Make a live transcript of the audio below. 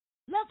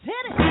Hit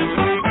it!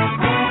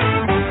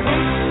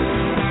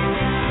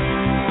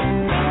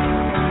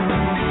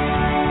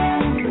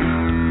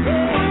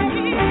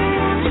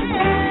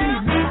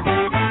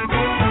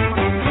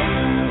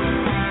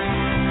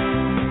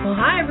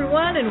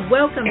 And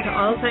welcome to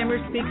Alzheimer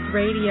Speaks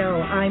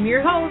Radio. I'm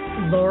your host,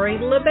 Lori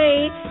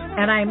LeBay,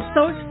 and I'm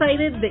so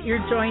excited that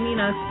you're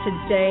joining us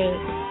today.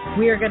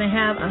 We are going to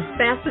have a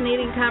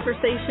fascinating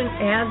conversation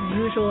as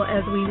usual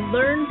as we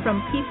learn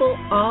from people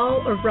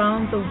all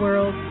around the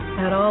world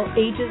at all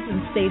ages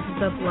and stages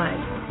of life.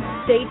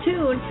 Stay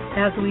tuned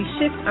as we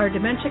shift our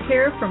dementia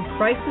care from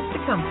crisis to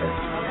comfort.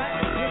 All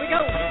right, here we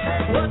go.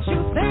 What you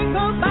think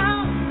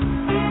about,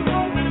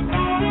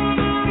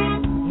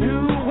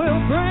 you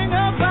will bring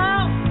about.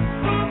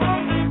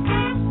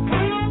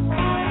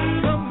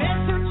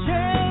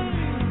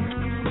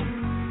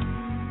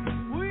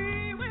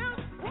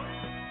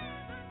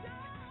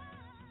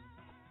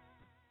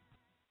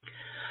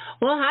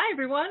 Well, hi,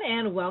 everyone,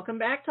 and welcome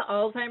back to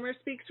Alzheimer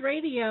Speaks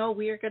Radio.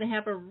 We are going to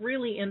have a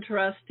really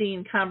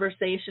interesting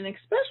conversation,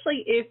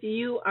 especially if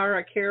you are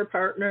a care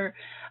partner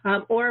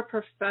or a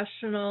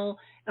professional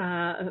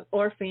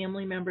or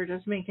family member. It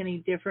doesn't make any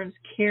difference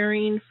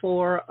caring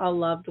for a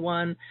loved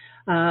one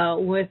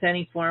with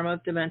any form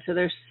of dementia.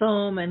 There's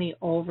so many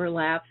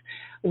overlaps.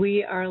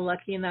 We are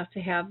lucky enough to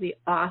have the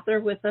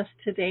author with us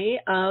today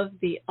of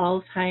the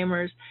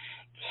Alzheimer's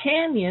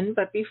Canyon,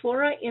 but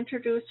before I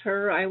introduce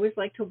her, I always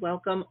like to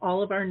welcome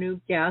all of our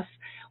new guests.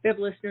 We have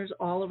listeners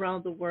all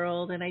around the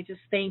world, and I just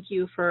thank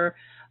you for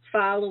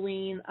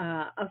following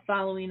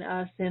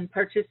us and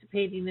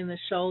participating in the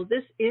show.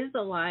 This is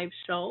a live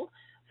show,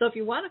 so if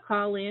you want to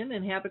call in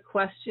and have a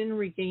question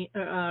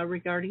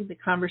regarding the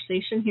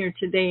conversation here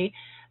today,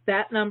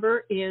 that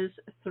number is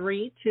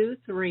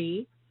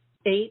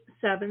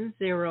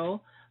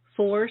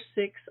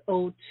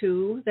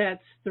 323-870-4602.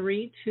 That's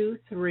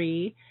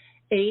 323-870-4602.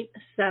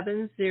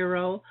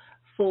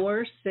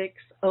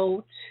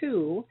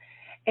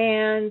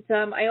 And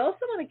I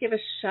also want to give a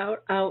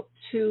shout out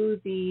to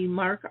the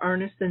Mark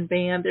Arneson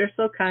Band. They're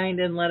so kind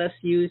and let us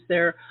use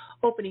their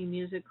opening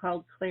music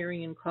called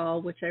Clarion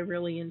Call, which I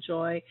really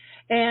enjoy.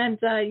 And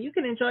you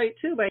can enjoy it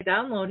too by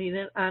downloading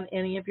it on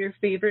any of your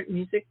favorite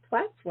music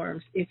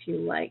platforms if you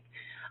like.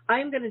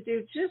 I'm going to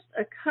do just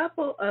a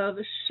couple of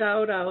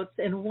shout outs,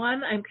 and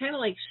one I'm kind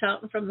of like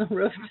shouting from the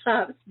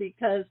rooftops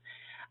because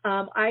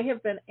I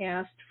have been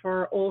asked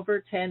for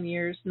over 10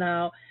 years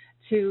now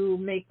to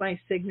make my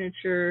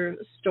signature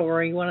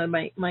story, one of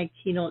my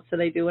keynotes that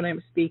I do when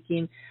I'm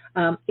speaking,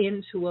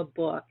 into a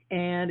book.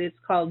 And it's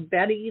called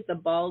Betty the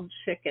Bald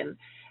Chicken.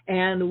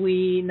 And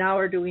we now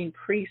are doing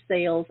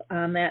pre-sales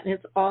on that. And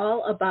it's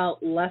all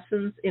about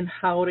lessons in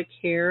how to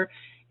care.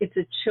 It's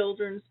a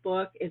children's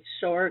book. It's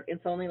short.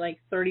 It's only like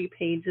 30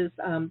 pages.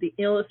 The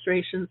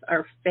illustrations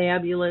are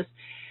fabulous.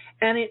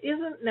 And it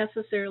isn't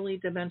necessarily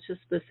dementia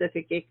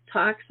specific. It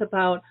talks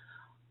about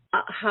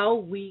how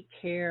we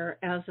care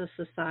as a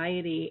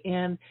society.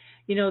 And,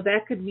 you know,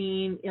 that could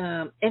mean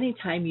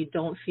anytime you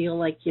don't feel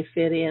like you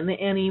fit in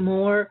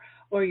anymore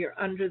or you're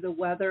under the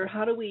weather,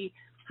 how do we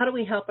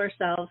help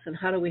ourselves and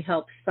how do we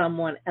help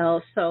someone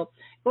else? So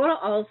go to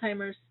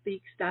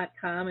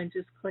alzheimerspeaks.com and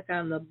just click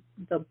on the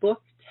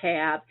book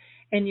tab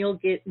and you'll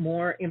get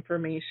more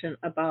information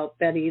about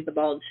Betty the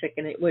Bald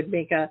Chicken. It would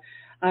make a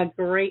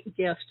great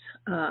gift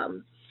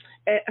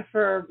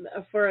for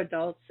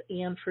adults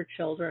and for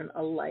children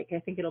alike. I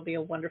think it'll be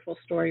a wonderful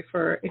story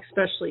for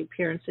especially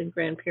parents and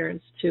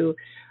grandparents to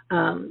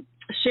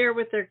share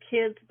with their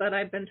kids, but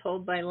I've been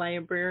told by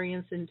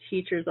librarians and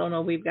teachers, oh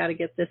no, we've got to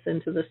get this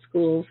into the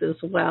schools as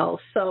well.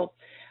 So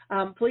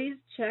please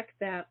check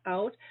that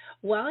out.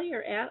 While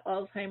you're at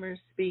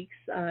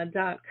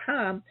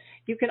alzheimerspeaks.com,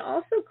 you can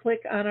also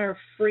click on our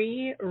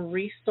free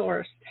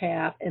resource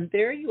tab, and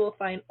there you will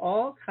find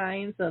all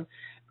kinds of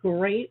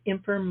great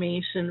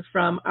information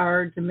from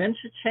our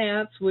dementia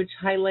chats, which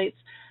highlights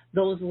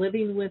those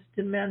living with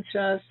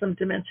dementia, some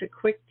dementia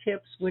quick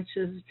tips, which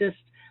is just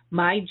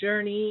my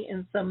journey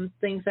and some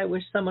things I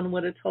wish someone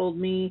would have told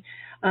me,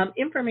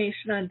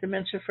 information on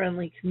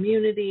dementia-friendly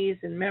communities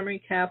and memory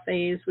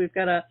cafes. We've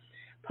got a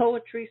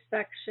poetry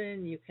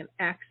section. You can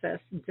access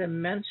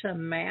Dementia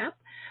Map,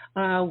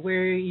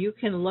 where you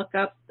can look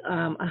up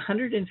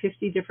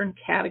 150 different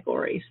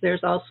categories.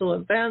 There's also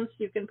events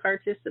you can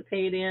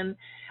participate in.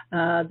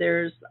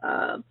 There's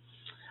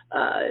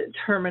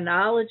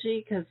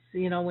terminology, because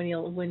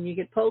when you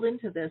get pulled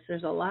into this,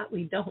 there's a lot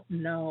we don't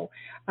know.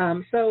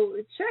 So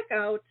check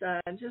out,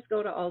 just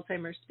go to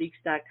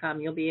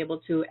alzheimerspeaks.com. You'll be able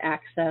to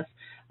access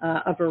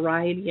a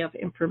variety of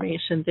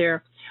information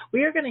there.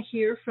 We are going to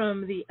hear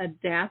from the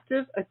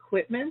Adaptive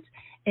Equipment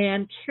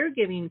and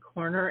Caregiving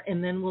Corner,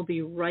 and then we'll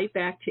be right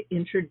back to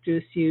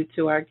introduce you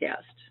to our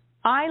guest.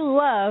 I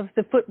love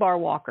the foot bar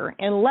walker,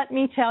 and let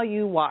me tell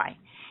you why.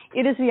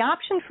 It is the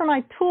option for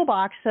my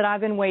toolbox that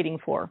I've been waiting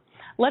for.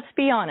 Let's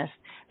be honest,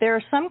 there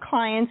are some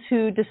clients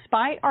who,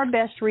 despite our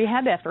best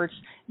rehab efforts,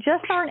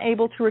 just aren't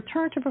able to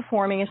return to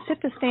performing a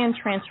sit-to-stand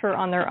transfer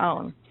on their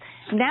own.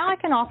 now I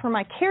can offer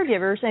my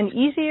caregivers an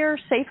easier,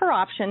 safer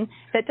option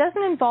that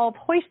doesn't involve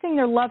hoisting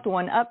their loved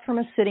one up from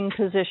a sitting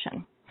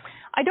position.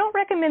 I don't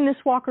recommend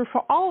this walker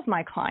for all of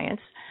my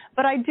clients,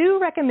 but I do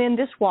recommend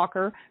this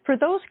walker for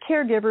those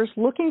caregivers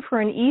looking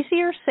for an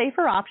easier,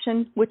 safer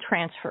option with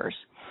transfers.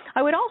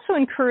 I would also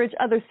encourage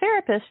other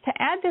therapists to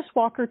add this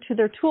walker to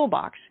their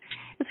toolbox.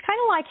 It's kind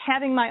of like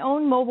having my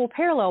own mobile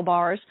parallel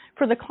bars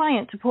for the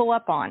client to pull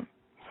up on.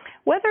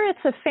 Whether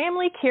it's a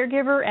family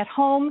caregiver at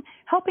home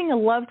helping a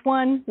loved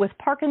one with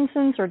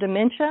Parkinson's or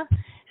dementia,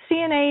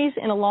 CNAs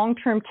in a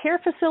long-term care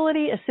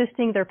facility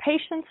assisting their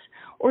patients,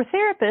 or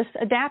therapists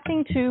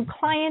adapting to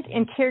client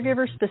and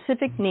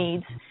caregiver-specific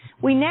needs,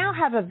 we now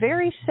have a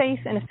very safe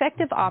and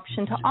effective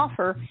option to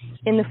offer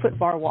in the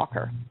Footbar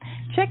Walker.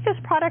 Check this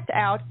product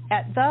out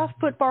at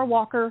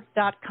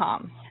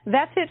thefootbarwalker.com.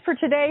 That's it for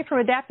today from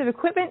Adaptive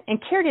Equipment and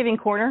Caregiving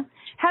Corner.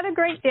 Have a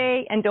great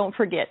day, and don't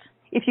forget,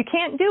 if you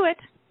can't do it,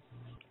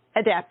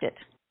 adapt it.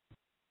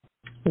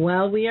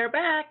 Well, we are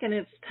back, and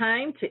it's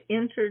time to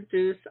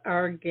introduce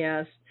our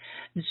guest.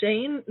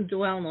 Jane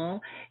Duelno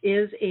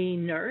is a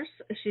nurse.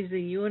 She's a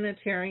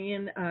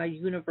Unitarian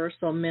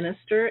Universal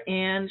minister,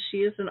 and she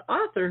is an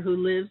author who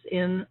lives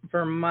in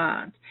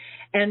Vermont.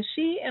 And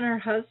she and her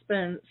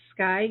husband,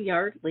 Sky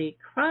Yardley,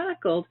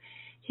 chronicled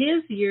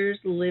his years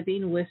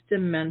living with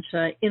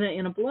dementia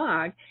in a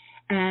blog,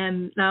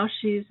 and now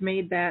she's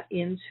made that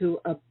into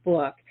a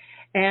book.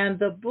 And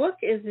the book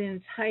is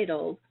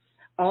entitled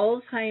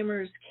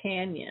Alzheimer's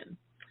Canyon.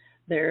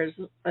 There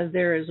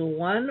is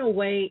one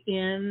way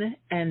in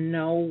and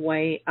no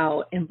way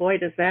out. And boy,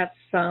 does that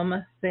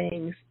sum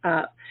things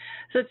up.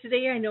 So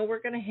today I know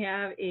we're going to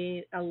have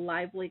a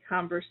lively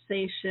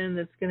conversation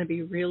that's going to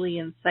be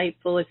really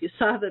insightful. If you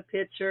saw the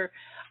picture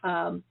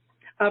of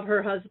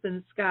her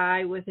husband,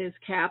 Sky, with his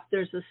cap,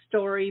 there's a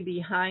story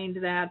behind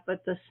that,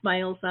 but the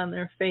smiles on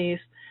their face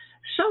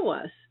show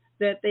us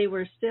that they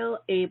were still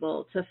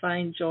able to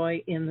find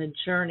joy in the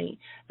journey.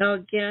 Now,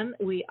 again,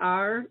 we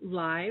are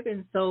live,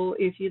 and so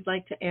if you'd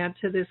like to add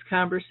to this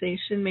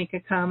conversation, make a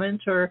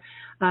comment, or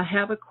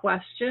have a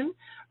question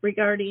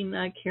regarding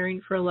caring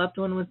for a loved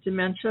one with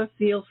dementia,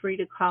 feel free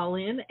to call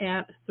in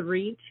at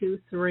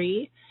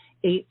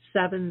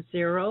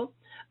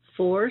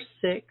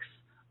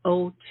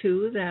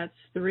 323-870-4602. That's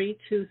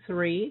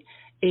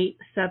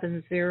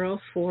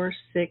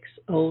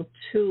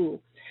 323-870-4602.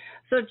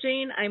 So,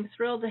 Jane, I'm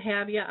thrilled to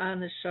have you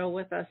on the show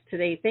with us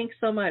today. Thanks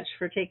so much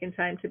for taking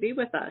time to be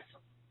with us.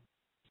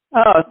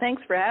 Oh,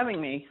 thanks for having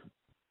me.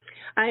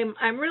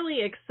 I'm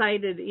really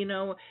excited. You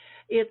know,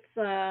 it's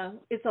a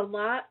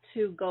lot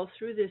to go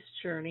through this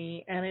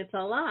journey, and it's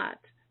a lot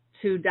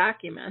to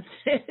document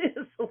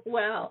as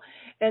well.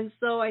 And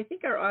so I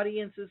think our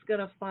audience is going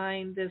to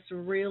find this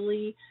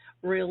really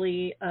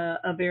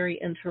a very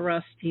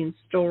interesting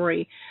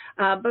story.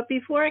 But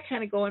before I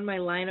kind of go in my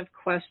line of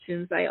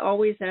questions, I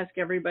always ask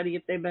everybody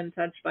if they've been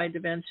touched by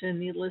dementia.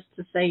 Needless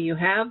to say, you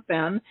have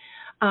been.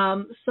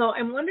 So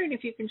I'm wondering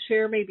if you can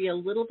share maybe a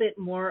little bit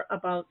more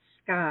about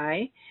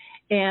Sky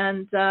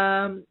and,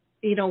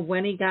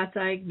 when he got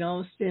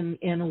diagnosed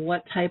and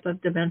what type of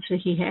dementia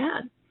he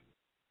had.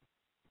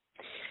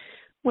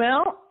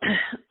 Well,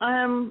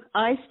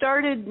 I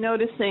started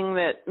noticing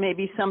that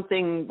maybe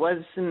something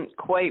wasn't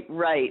quite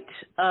right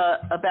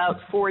about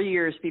 4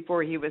 years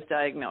before he was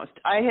diagnosed.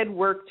 I had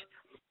worked,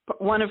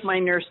 one of my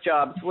nurse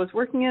jobs was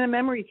working in a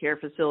memory care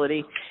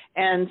facility,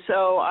 and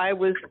so I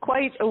was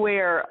quite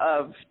aware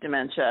of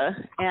dementia.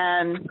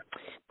 And,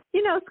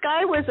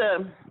 Sky was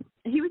a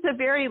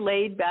very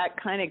laid-back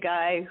kind of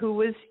guy who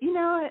was,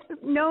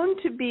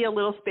 known to be a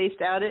little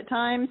spaced out at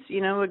times,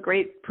 a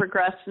great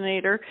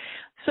procrastinator.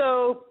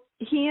 So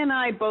he and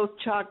I both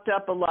chalked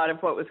up a lot of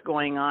what was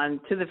going on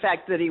to the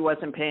fact that he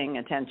wasn't paying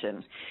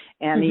attention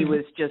and he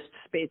was just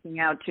spacing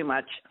out too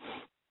much.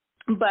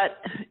 But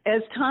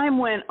as time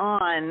went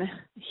on,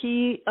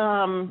 he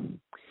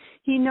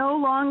no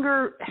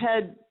longer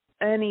had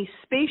any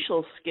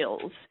spatial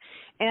skills,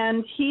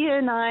 and he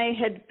and I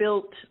had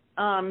built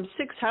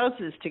 6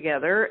 houses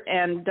together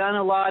and done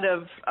a lot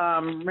of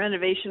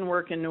renovation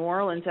work in New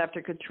Orleans after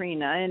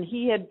Katrina, and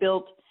he had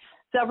built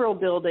several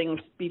buildings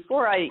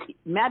before I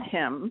met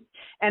him.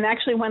 And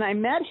actually, when I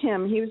met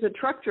him, he was a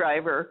truck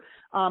driver.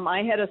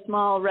 I had a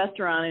small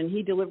restaurant, and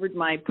he delivered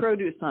my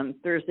produce on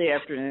Thursday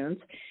afternoons.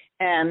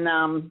 And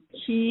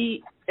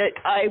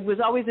I was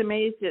always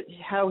amazed at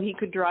how he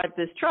could drive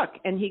this truck,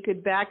 and he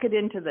could back it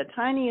into the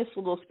tiniest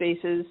little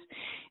spaces,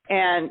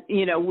 and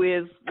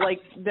with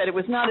that it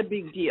was not a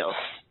big deal.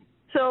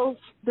 So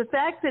the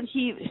fact that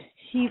he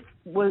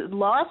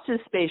lost his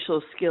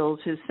spatial skills,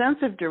 his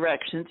sense of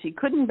directions, he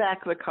couldn't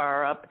back the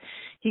car up,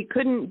 he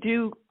couldn't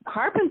do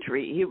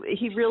carpentry.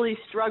 He really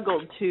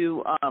struggled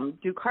to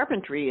do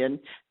carpentry and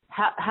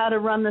how to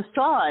run the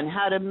saw and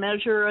how to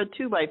measure a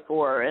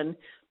 2x4. And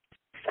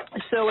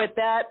so at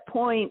that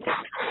point,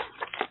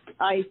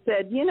 I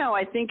said,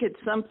 I think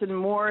it's something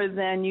more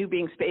than you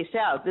being spaced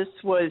out. This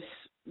was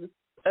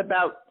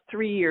about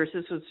 3 years.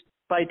 This was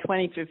by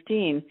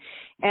 2015.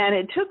 And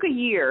it took a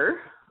year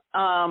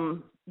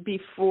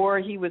before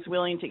he was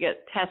willing to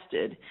get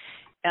tested.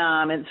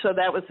 And so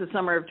that was the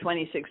summer of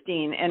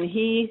 2016. And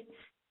he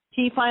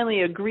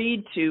finally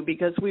agreed to,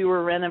 because we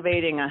were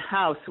renovating a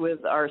house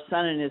with our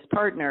son and his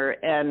partner,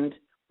 and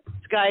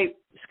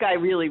Sky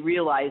really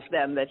realized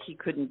then that he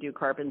couldn't do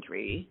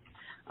carpentry.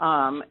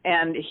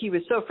 And he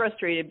was so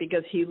frustrated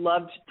because he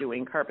loved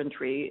doing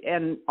carpentry,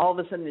 and all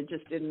of a sudden it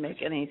just didn't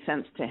make any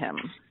sense to him.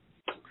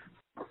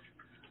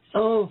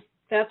 Oh,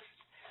 that's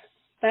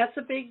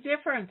a big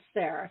difference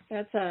there.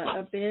 That's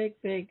a big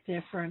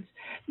difference.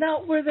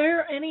 Now, were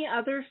there any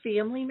other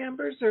family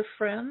members or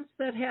friends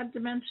that had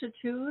dementia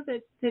too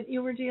that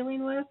you were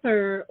dealing with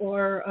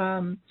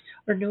or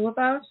knew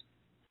about?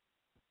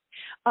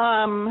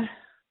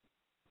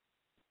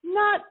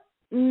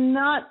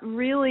 Not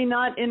really,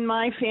 not in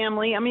my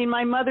family. I mean,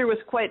 my mother was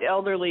quite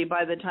elderly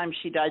by the time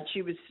she died.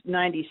 She was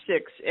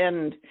 96,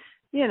 and,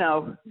 you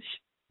know,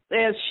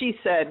 as she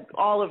said,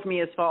 all of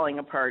me is falling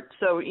apart.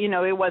 So, you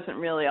know, it wasn't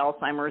really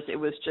Alzheimer's. It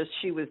was just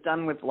she was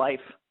done with life,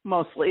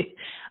 mostly.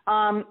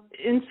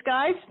 In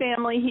Sky's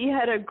family, he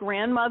had a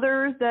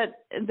grandmother that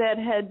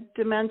had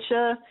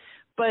dementia,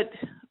 but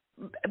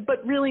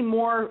really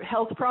more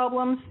health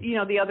problems. You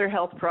know, the other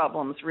health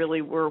problems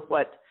really were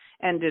what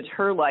ended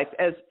her life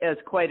as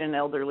quite an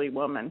elderly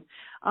woman.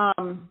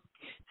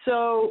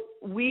 So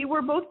we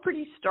were both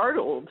pretty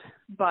startled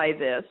by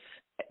this,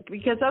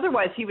 because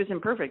otherwise he was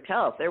in perfect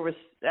health. There was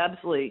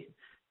absolutely,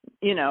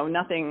 you know,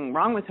 nothing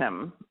wrong with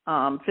him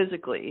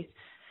physically.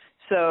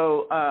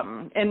 So,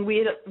 and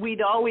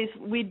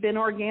we'd been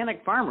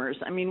organic farmers.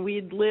 I mean,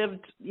 we'd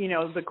lived, you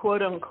know, the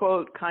quote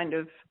unquote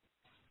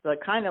the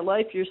kind of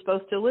life you're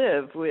supposed to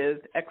live, with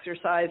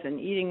exercise and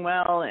eating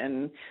well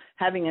and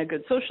having a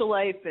good social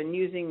life and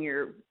using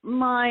your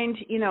mind.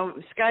 You know,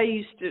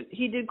 Sky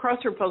he did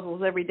crossword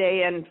puzzles every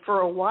day, and for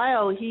a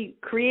while he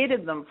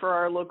created them for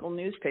our local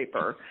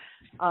newspaper.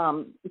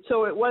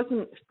 So it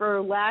wasn't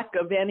for lack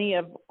of any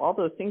of all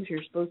those things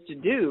you're supposed to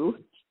do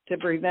to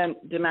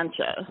prevent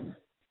dementia.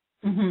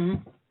 Mm-hmm.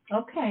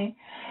 Okay.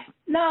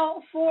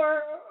 Now,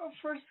 for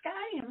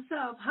Sky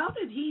himself, how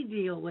did he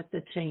deal with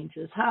the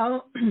changes?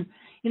 How,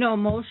 you know,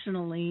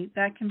 emotionally,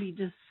 that can be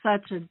just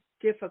such a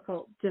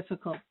difficult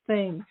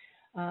thing.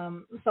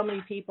 So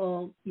many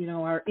people, you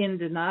know, are in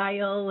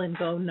denial and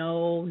go,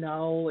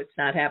 no, it's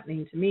not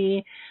happening to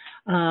me.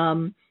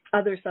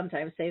 Others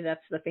sometimes say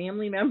that's the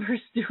family members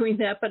doing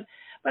that. But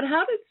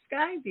how did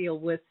Sky deal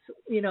with,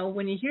 you know,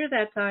 when you hear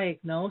that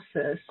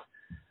diagnosis?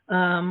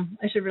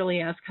 I should really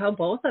ask how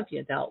both of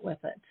you dealt with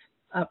it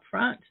up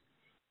front.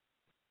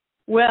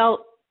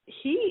 Well,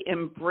 he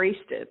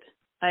embraced it.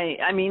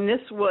 I mean,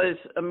 this was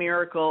a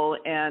miracle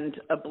and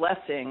a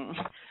blessing,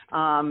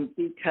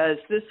 because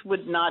this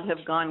would not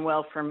have gone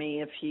well for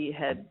me if he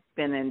had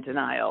been in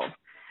denial.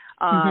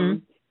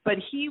 But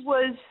he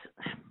was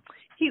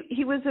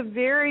a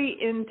very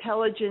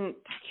intelligent,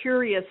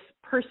 curious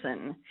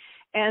person.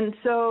 And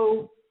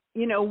so,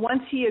 you know,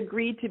 once he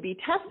agreed to be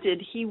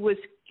tested, he was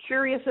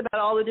curious about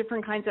all the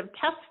different kinds of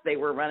tests they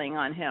were running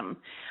on him,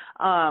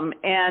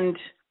 and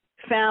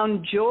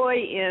found joy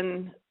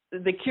in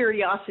the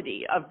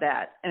curiosity of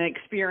that and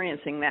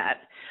experiencing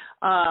that.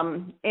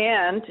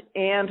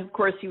 And of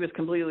course he was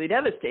completely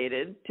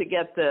devastated to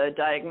get the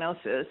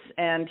diagnosis,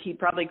 and he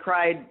probably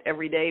cried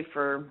every day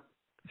for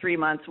 3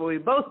 months. Well, we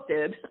both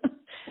did.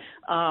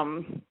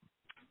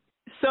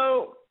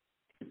 So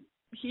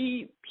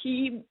he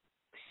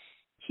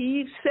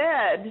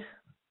said,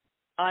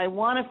 I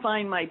want to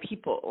find my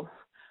people.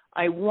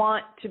 I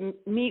want to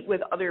meet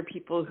with other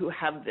people who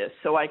have this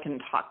so I can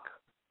talk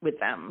with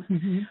them,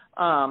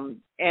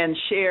 and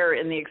share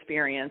in the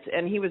experience.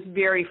 And he was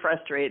very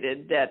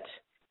frustrated that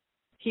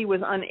he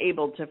was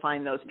unable to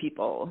find those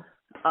people,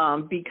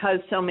 because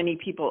so many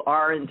people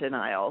are in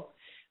denial.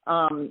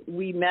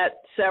 We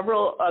met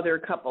several other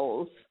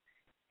couples,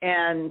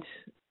 and,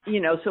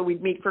 you know, so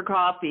we'd meet for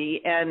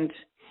coffee, and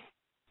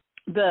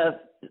the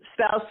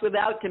spouse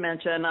without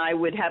dementia and I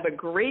would have a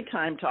great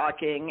time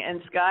talking,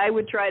 and Sky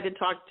would try to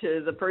talk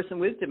to the person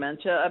with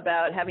dementia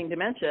about having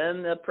dementia,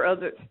 and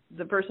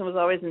the person was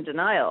always in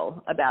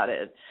denial about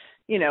it,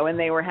 you know, and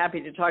they were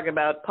happy to talk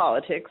about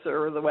politics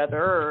or the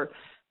weather or,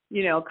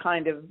 you know,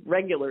 kind of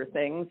regular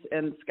things,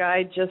 and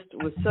Sky just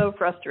was so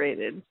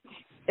frustrated.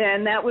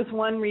 And that was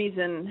one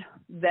reason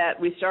that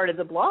we started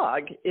the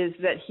blog, is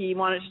that he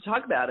wanted to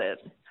talk about it.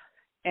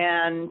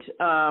 And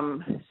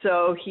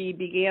so he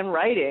began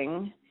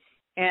writing,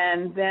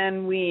 and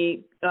then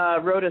we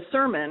wrote a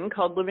sermon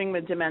called Living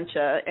with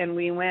Dementia, and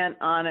we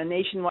went on a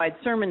nationwide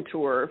sermon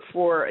tour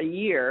for a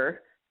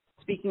year,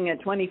 speaking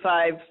at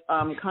 25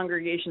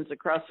 congregations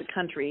across the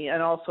country,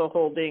 and also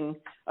holding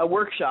a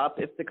workshop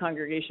if the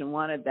congregation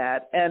wanted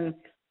that. And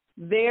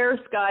there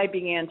Sky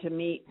began to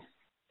meet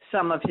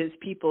some of his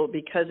people,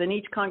 because in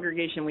each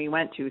congregation we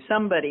went to,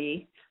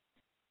 somebody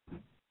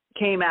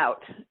came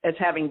out as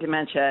having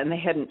dementia, and they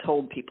hadn't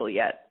told people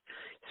yet.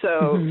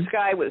 So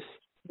Sky was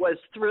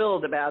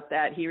thrilled about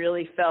that. He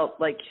really felt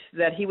like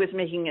that he was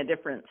making a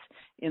difference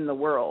in the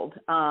world,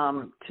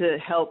 to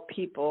help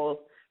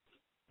people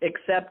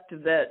accept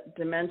that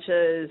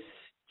dementia is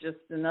just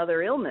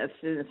another illness,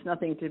 and it's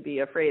nothing to be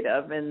afraid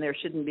of, and there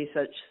shouldn't be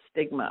such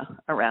stigma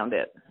around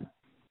it.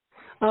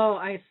 Oh,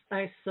 I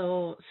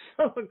so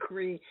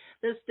agree.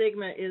 The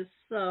stigma is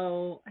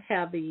so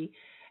heavy,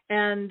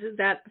 and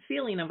that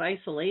feeling of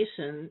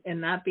isolation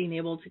and not being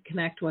able to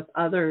connect with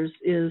others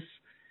is,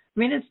 I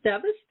mean, it's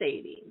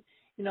devastating.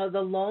 You know, the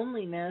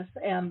loneliness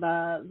and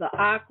the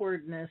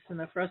awkwardness and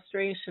the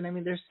frustration. I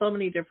mean, there's so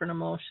many different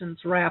emotions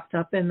wrapped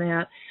up in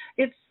that.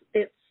 It's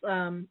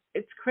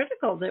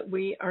critical that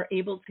we are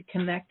able to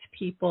connect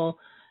people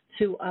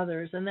to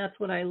others, and that's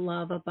what I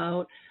love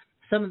about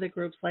some of the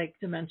groups like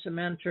Dementia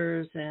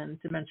Mentors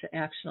and Dementia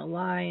Action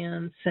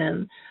Alliance,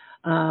 and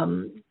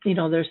you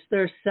know,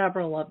 there's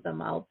several of them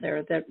out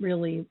there that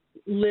really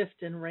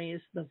lift and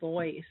raise the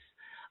voice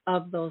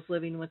of those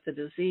living with the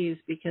disease.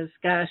 Because,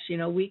 gosh, you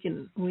know, we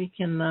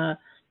can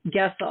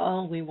guess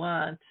all we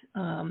want,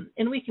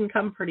 and we can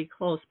come pretty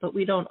close, but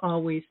we don't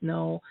always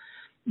know,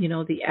 you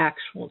know, the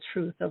actual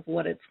truth of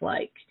what it's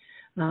like.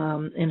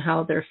 And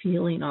how they're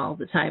feeling all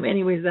the time.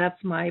 Anyways,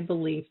 that's my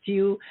belief. Do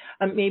you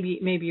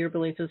maybe your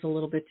belief is a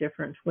little bit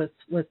different with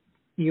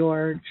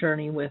your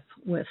journey with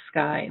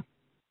Sky?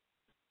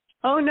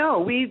 Oh no,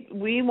 we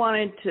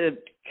wanted to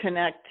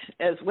connect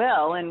as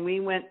well, and we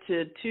went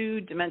to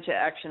 2 Dementia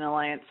Action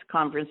Alliance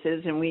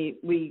conferences, and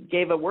we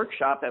gave a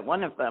workshop at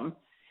one of them.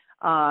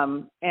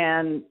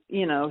 And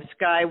you know,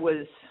 Sky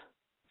was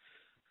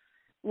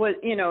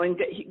you know, and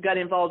he got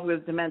involved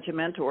with Dementia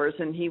Mentors,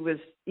 and he was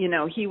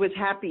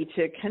happy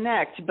to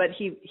connect, but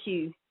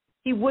he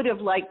would have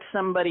liked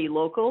somebody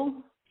local,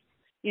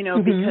 you know,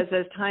 because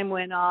as time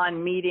went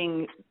on,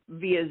 meeting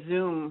via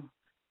Zoom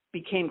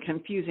became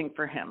confusing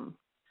for him.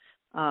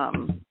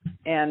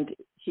 And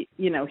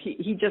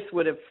he just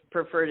would have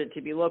preferred it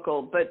to be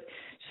local. But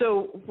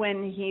so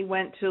when he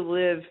went to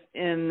live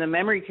in the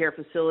memory care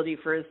facility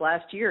for his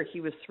last year, he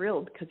was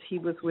thrilled because he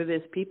was with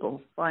his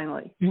people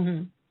finally.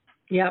 Mm-hmm.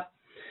 Yep.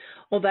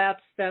 Well,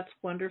 that's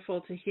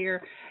wonderful to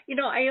hear. You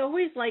know, I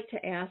always like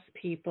to ask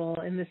people,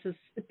 and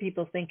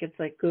people think it's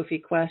a goofy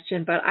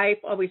question, but I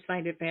always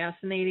find it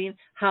fascinating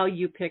how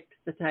you picked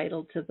the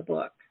title to the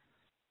book.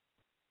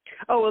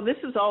 Oh, well, this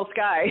is all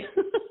Sky.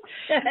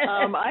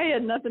 I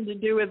had nothing to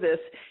do with this.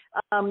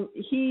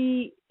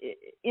 He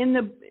in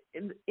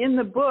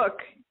the book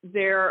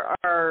there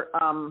are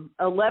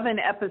 11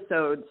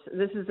 episodes.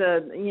 This is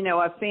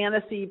a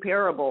fantasy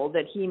parable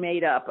that he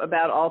made up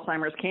about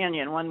Alzheimer's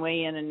Canyon, one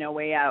way in and no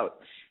way out.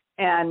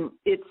 And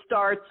it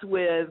starts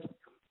with,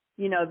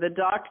 you know, the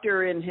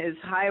doctor in his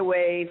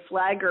highway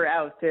flagger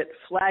outfit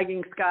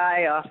flagging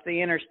Sky off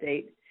the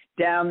interstate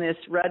down this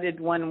rutted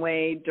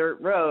one-way dirt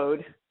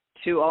road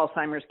to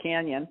Alzheimer's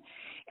Canyon.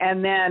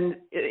 And then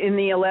in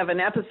the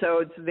 11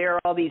 episodes, there are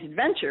all these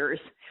adventures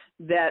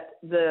that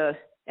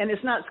and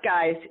it's not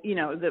Sky's, you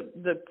know,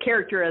 the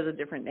character has a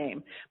different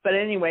name. But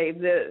anyway,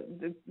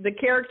 the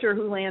character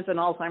who lands in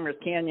Alzheimer's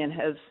Canyon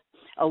has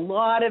a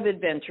lot of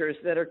adventures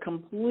that are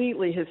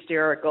completely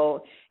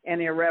hysterical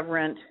and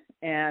irreverent.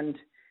 And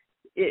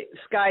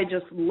Sky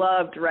just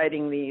loved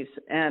writing these.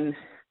 And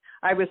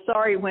I was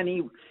sorry when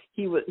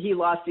he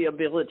lost the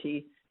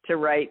ability to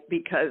write,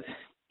 because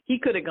he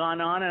could have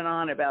gone on and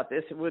on about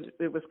this. It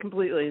was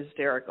completely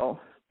hysterical.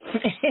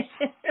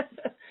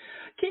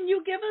 Can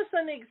you give us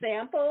an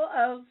example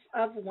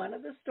of one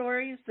of the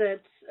stories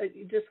that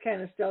just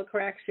kind of still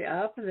cracks you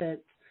up, that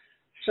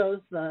shows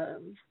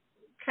the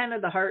kind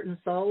of the heart and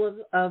soul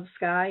of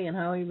Sky and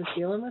how he was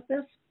dealing with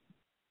this?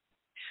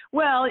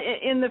 Well,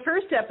 in the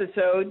first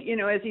episode, you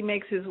know, as he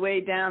makes his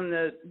way down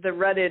the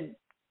rutted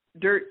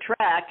dirt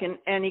track,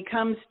 and he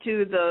comes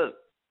to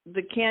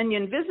the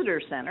Canyon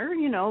Visitor Center,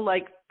 you know,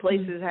 like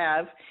places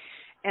have,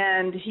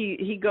 and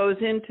he goes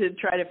in to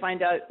try to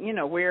find out, you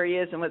know, where he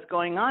is and what's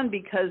going on,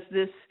 because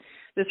this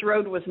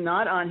road was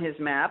not on his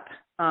map,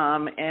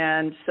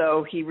 and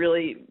so he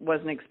really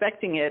wasn't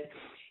expecting it.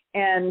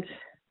 And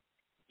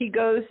he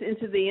goes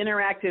into the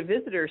Interactive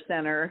Visitor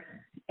Center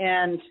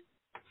and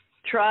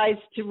tries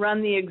to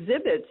run the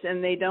exhibits,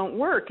 and they don't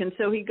work. And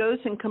so he goes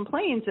and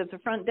complains at the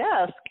front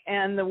desk,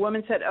 and the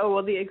woman said, "Oh,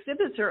 well, the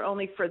exhibits are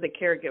only for the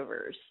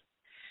caregivers.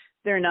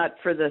 They're not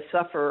for the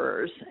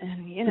sufferers."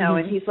 And, you know,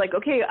 and he's like,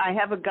 "Okay, I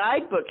have a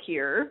guidebook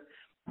here,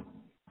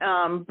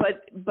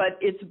 but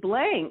it's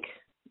blank."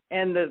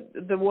 And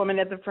the woman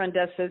at the front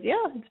desk says,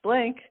 "Yeah, it's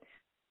blank.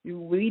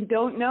 We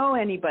don't know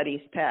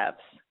anybody's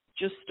paths.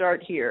 Just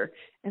start here."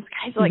 And this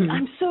guy's like,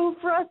 "I'm so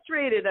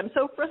frustrated.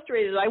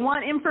 I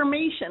want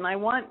information. I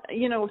want,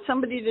 you know,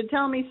 somebody to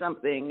tell me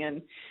something."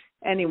 And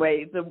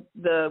anyway,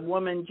 the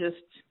woman just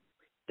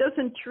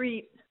doesn't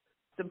treat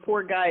the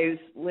poor guy who's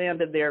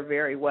landed there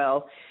very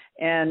well,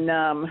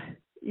 and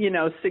you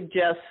know,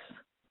 suggests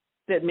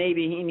that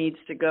maybe he needs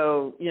to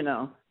go, you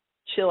know,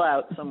 chill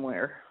out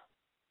somewhere.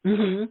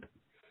 And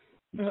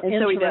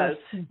so he does.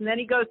 And then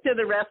he goes to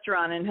the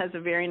restaurant and has a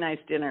very nice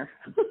dinner.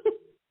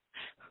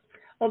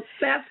 Well,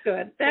 that's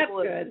good. That's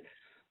good.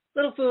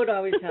 Little food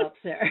always helps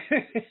there.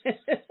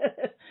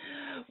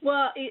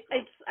 Well,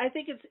 I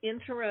think it's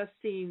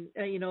interesting,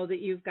 you know, that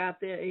you've got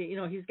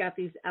he's got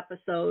these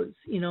episodes,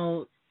 you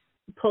know,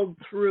 pulled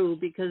through,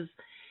 because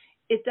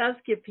it does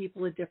give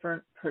people a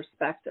different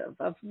perspective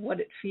of what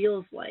it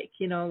feels like.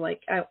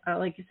 Like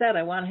like you said,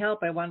 I want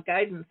help, I want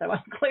guidance, I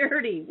want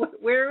clarity.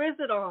 Where is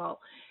it all?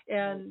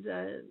 And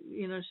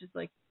she's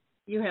like,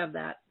 you have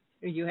that,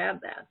 or you have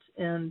that,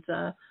 and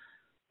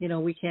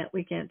we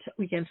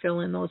can't fill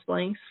in those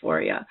blanks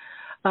for you.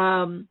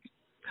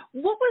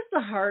 What was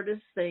the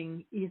hardest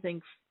thing you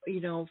think,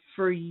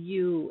 for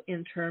you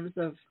in terms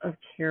of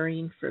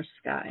caring for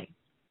Sky?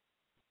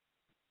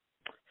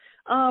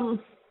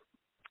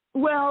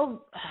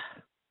 Well,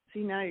 see,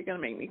 now you're going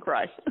to make me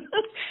cry.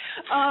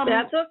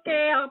 That's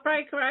okay. I'll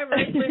probably cry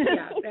right with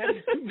you.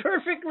 That's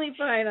perfectly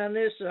fine on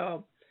this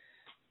show.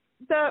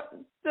 The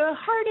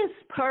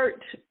hardest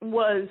part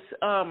was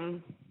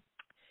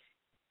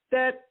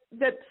that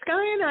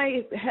Sky and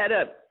I had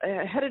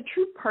a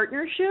true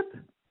partnership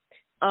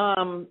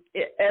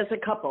as a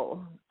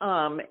couple,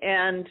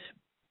 and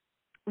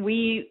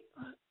we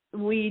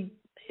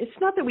it's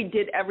not that we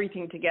did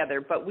everything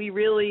together, but we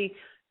really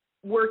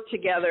worked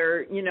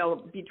together,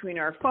 between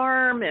our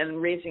farm and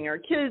raising our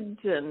kids,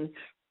 and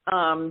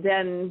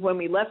then when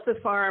we left the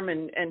farm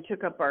and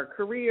took up our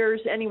careers.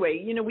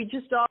 Anyway, we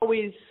just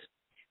always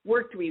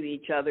worked with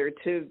each other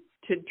to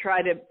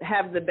try to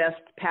have the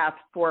best path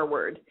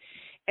forward.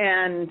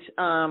 And,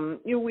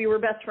 we were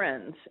best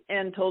friends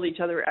and told each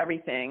other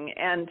everything.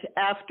 And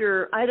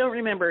after, I don't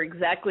remember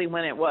exactly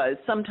when it was,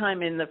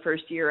 sometime in the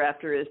first year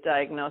after his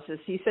diagnosis,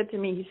 he said to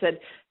me,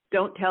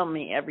 don't tell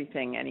me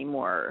everything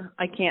anymore.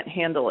 I can't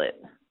handle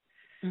it.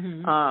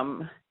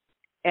 Mm-hmm.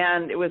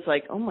 And it was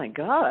like, oh my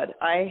God,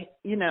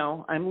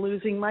 I'm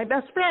losing my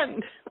best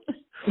friend.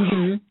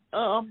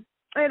 Mm-hmm.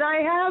 And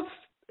I have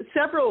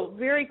several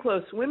very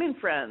close women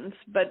friends,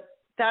 but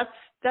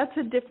that's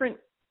a different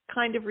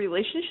kind of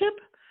relationship.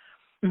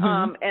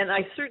 Mm-hmm. And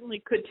I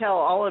certainly could tell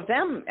all of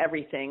them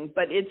everything,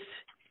 but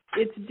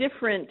it's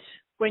different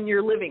when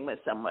you're living with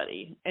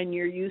somebody and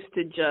you're used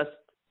to just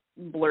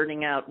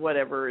blurting out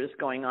whatever is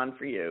going on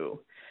for you.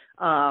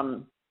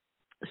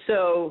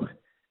 So,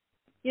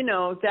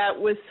 that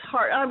was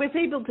hard. I was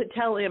able to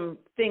tell him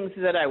things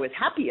that I was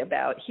happy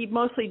about. He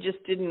mostly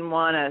just didn't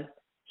want to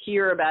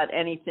hear about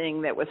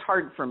anything that was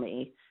hard for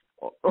me,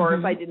 or mm-hmm.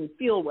 if I didn't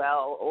feel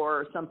well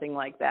or something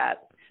like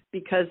that,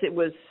 because it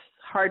was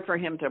hard for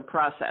him to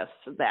process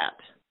that.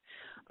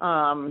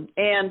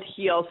 And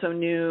he also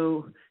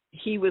knew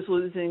he was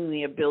losing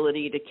the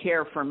ability to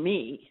care for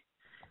me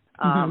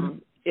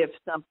if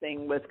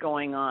something was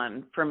going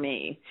on for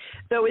me.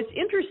 So it's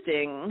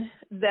interesting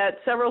that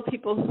several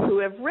people who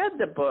have read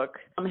the book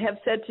have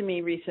said to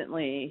me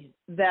recently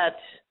that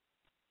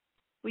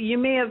you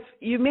may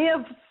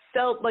have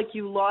felt like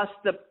you lost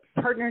the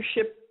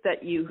partnership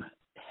that you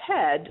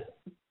had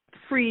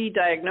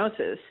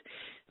pre-diagnosis,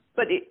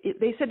 but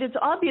they said it's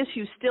obvious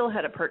you still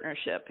had a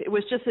partnership. It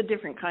was just a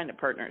different kind of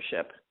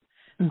partnership,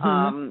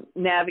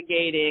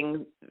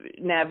 navigating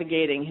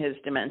his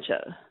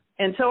dementia.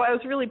 And so I was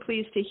really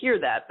pleased to hear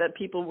that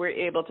people were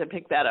able to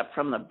pick that up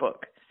from the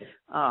book,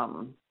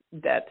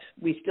 that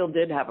we still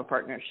did have a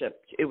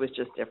partnership. It was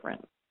just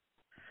different.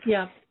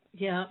 Yeah.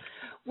 Yeah.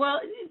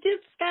 Well,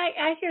 Sky,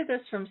 I hear this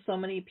from so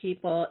many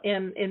people,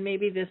 and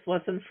maybe this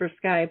wasn't for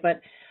Sky,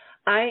 but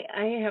I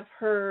have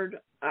heard,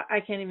 I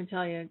can't even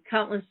tell you,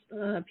 countless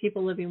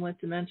people living with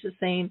dementia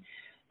saying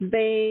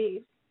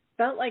they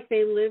felt like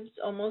they lived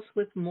almost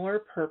with more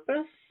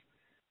purpose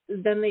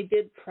than they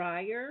did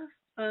prior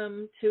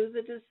to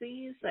the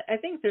disease. I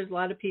think there's a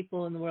lot of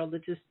people in the world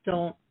that just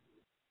don't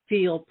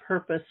feel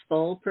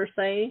purposeful per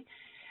se,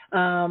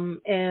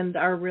 and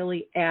are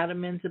really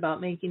adamant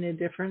about making a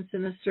difference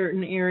in a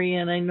certain area.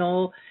 And I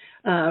know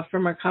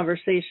from our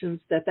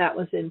conversations that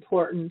was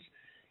important,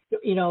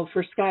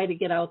 for Sky to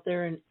get out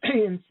there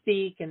and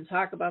speak and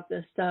talk about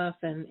this stuff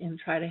and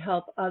try to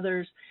help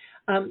others.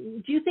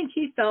 Do you think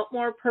he felt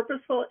more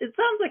purposeful? It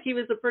sounds like he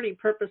was a pretty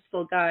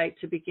purposeful guy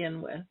to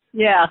begin with.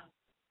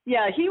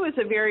 Yeah, he was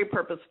a very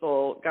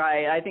purposeful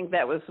guy. I think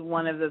that was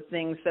one of the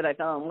things that I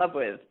fell in love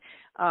with,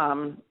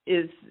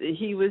 is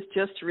he was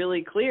just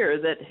really clear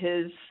that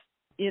his,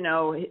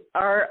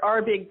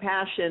 our big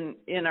passion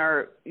in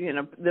our,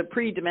 the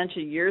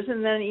pre-dementia years,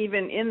 and then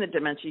even in the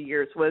dementia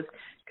years, was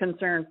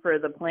concern for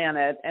the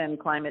planet and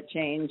climate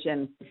change.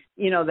 And,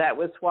 that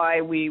was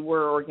why we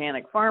were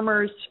organic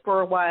farmers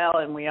for a while,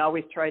 and we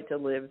always tried to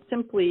live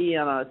simply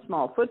on a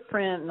small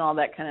footprint and all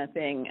that kind of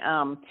thing.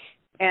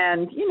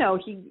 And,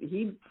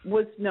 he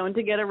was known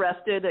to get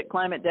arrested at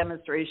climate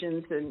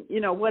demonstrations and,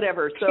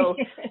 whatever. So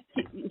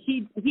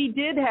he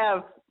did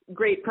have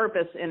great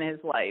purpose in his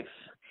life.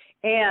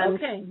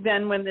 And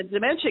then when the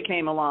dementia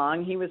came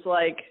along, he was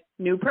like,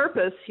 new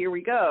purpose, here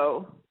we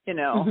go.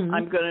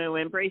 I'm going to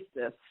embrace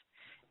this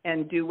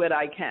and do what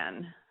I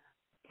can.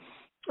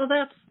 Well,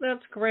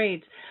 that's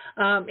great.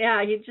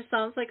 Yeah, he just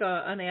sounds like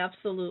an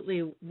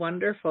absolutely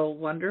wonderful,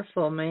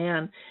 wonderful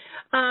man.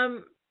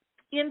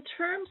 in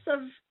terms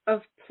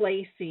of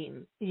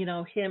placing,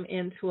 him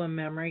into a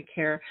memory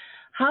care,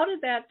 how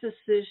did that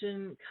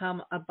decision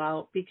come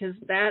about? Because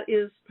that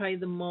is probably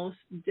the most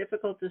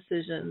difficult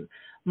decision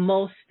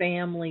most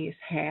families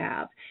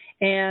have.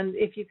 And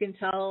if you can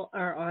tell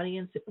our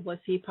audience, was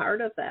he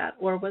part of that,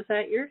 or was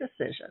that your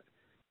decision?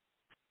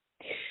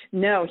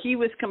 No, he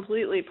was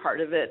completely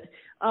part of it.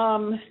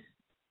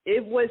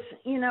 It was,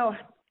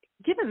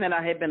 given that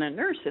I had been a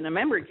nurse in a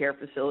memory care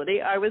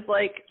facility, I was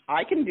like,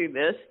 I can do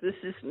this. This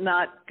is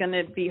not going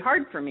to be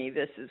hard for me.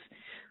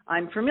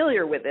 I'm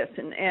familiar with this.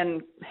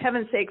 And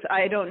heaven's sakes,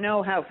 I don't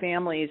know how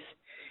families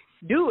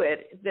do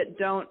it that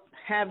don't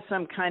have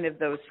some kind of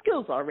those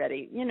skills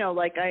already.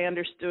 Like I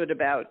understood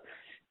about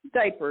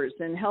diapers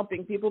and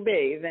helping people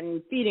bathe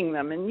and feeding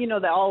them and,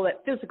 all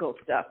that physical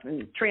stuff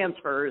and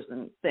transfers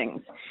and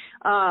things.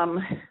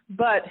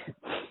 But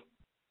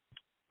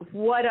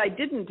what I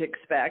didn't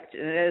expect,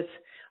 as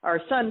our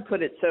son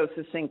put it so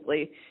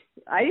succinctly,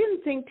 I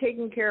didn't think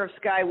taking care of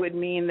Sky would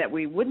mean that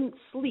we wouldn't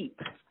sleep.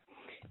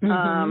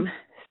 Mm-hmm.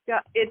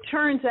 It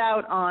turns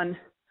out on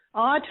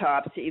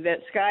autopsy that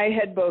Sky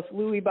had both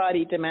Lewy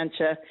body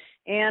dementia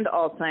and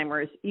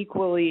Alzheimer's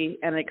equally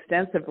and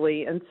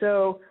extensively. And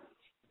so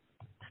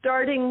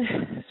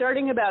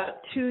starting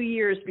about 2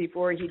 years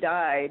before he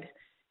died,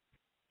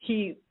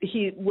 he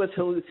was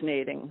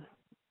hallucinating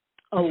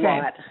a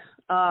lot.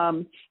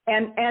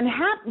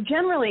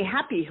 Generally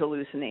happy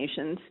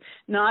hallucinations,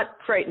 not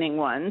frightening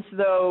ones,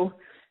 though,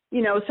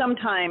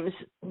 sometimes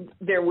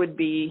there would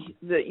be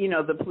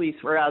the police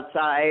were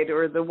outside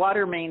or the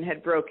water main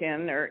had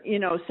broken or,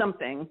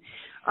 something.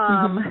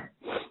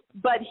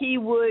 But he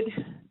was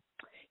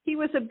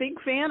a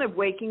big fan of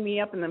waking me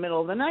up in the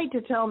middle of the night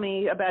to tell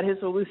me about his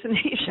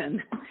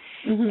hallucination.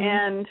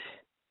 And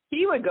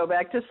he would go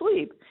back to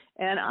sleep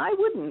and I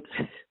wouldn't.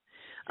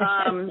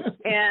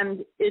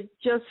 And it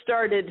just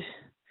started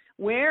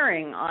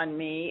wearing on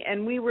me,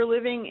 and we were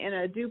living in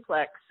a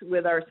duplex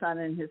with our son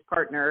and his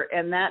partner,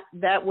 and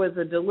that was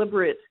a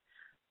deliberate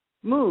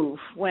move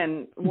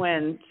when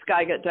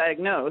Sky got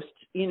diagnosed,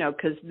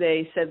 because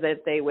they said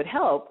that they would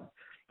help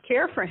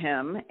care for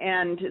him,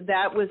 and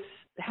that was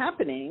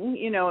happening.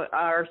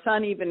 Our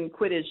son even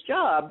quit his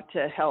job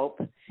to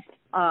help,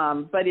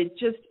 but it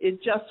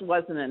just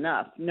wasn't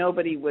enough.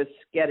 Nobody was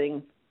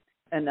getting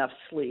enough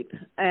sleep.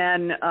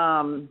 And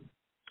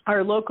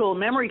our local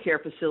memory care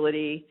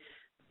facility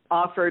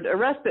offered a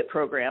respite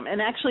program.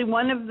 And actually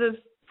one of the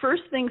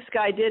first things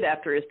Sky did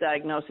after his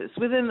diagnosis,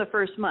 within the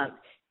first month,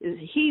 is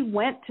he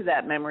went to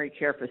that memory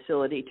care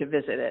facility to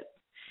visit it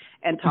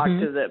and talk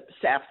to the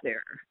staff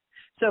there.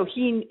 So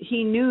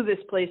he knew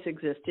this place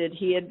existed.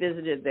 He had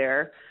visited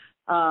there.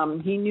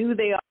 He knew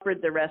they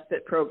offered the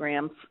respite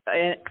program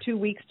 2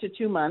 weeks to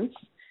 2 months.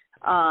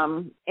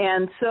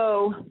 And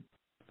so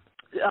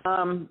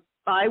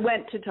I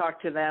went to talk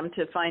to them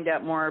to find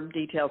out more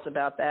details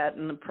about that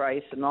and the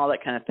price and all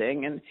that kind of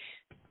thing. And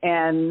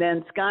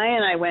then Sky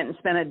and I went and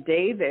spent a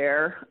day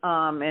there,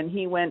 and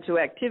he went to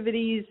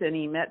activities and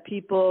he met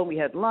people. We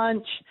had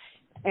lunch,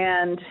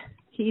 and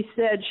he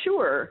said,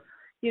 sure,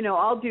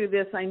 I'll do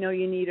this. I know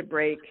you need a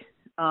break,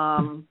 so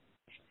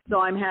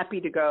I'm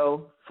happy to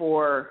go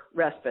for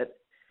respite.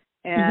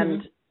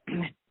 And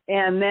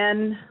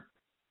then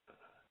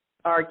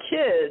our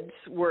kids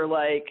were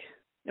like,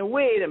 now,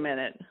 wait a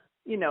minute.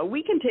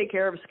 We can take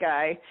care of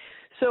Sky.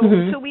 So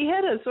we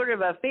had a sort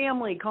of a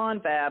family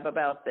confab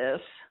about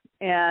this.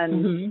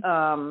 And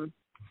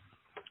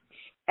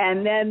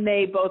and then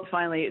they both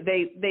finally,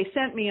 they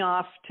sent me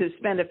off to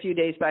spend a few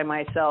days by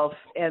myself,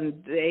 and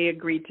they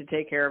agreed to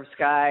take care of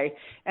Sky.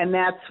 And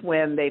that's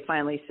when they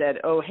finally said,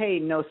 oh, hey,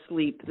 no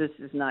sleep. This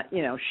is not,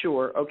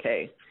 sure,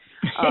 okay.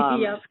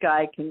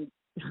 Sky can...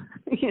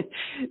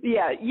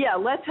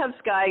 let's have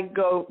Sky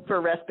go for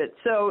respite.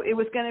 So it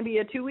was going to be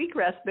a 2-week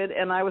respite,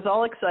 and I was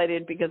all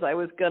excited because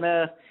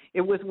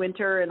it was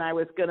winter, and I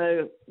was going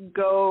to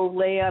go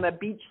lay on a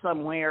beach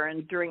somewhere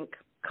and drink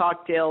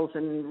cocktails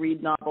and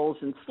read novels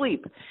and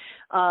sleep.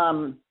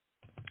 And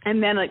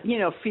then,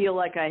 feel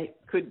like I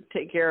could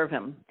take care of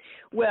him.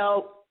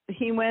 Well,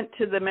 he went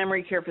to the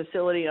memory care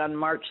facility on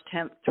March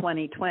 10th,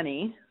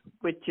 2020,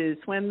 which is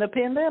when the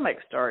pandemic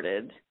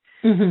started.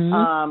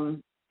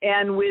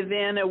 And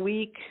within a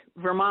week,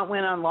 Vermont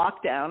went on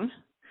lockdown,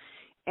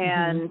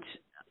 and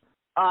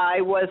I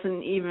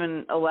wasn't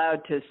even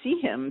allowed to see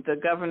him. The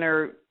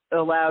governor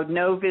allowed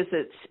no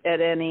visits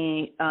at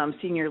any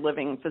senior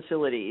living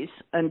facilities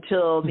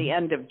until the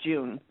end of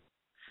June.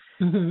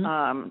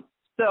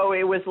 So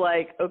it was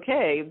like,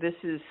 okay, this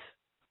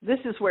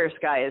is where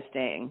Sky is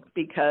staying,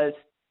 because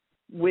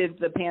with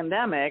the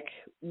pandemic,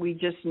 we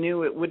just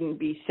knew it wouldn't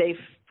be safe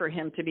for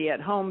him to be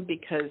at home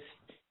because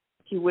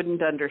he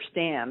wouldn't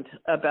understand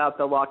about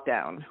the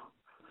lockdown.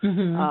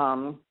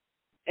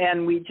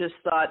 And we just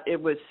thought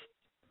it was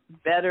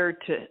better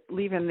to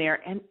leave him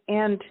there.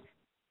 And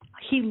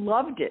he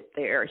loved it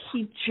there.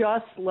 He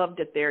just loved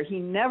it there. He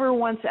never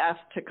once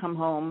asked to come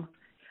home.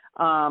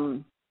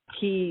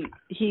 he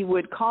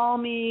would call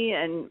me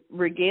and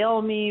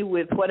regale me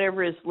with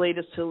whatever his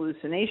latest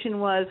hallucination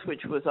was,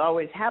 which was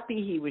always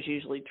happy. He was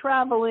usually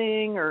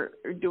traveling or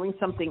doing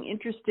something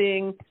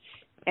interesting.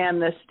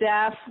 And the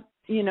staff,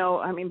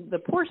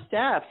 the poor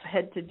staff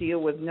had to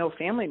deal with no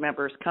family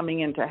members coming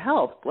in to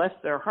help, bless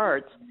their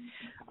hearts.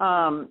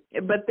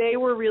 But they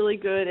were really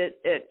good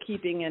at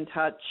keeping in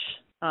touch,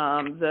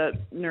 the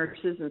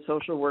nurses and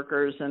social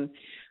workers. And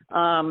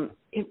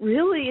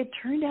it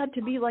turned out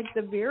to be like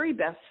the very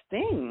best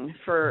thing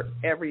for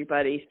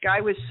everybody.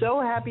 Guy was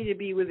so happy to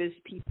be with his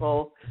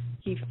people.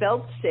 He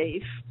felt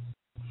safe.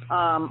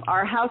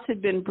 Our house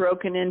had been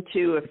broken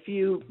into a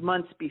few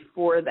months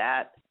before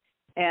that.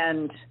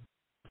 And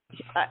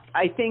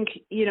I think,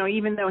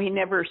 even though he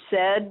never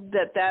said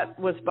that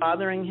was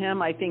bothering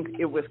him, I think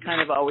it was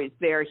kind of always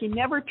there. He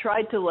never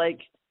tried to,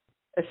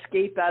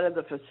 escape out of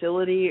the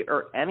facility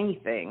or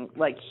anything.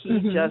 He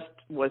just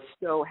was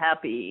so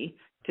happy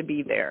to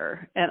be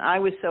there. And I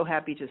was so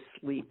happy to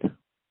sleep.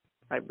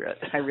 I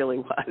really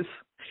was.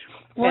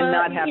 And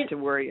not have to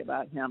worry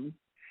about him.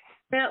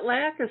 That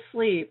lack of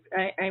sleep,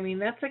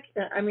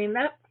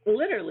 that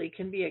literally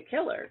can be a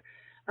killer.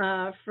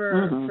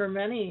 For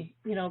many,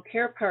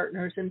 care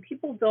partners, and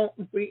people don't.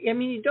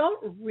 You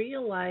don't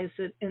realize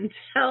it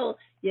until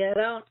you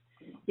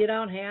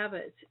don't have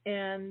it,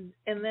 and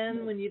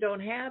then when you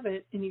don't have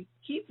it, and you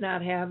keep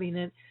not having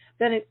it,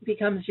 then it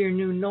becomes your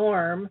new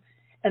norm,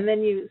 and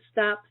then you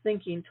stop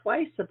thinking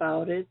twice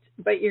about it.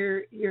 But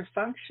you're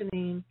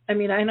functioning. I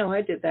know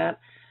I did that,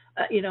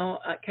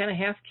 kind of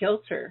half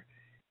kilter,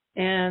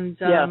 and.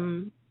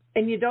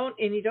 And you don't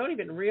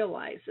even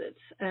realize it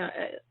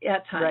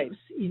at times,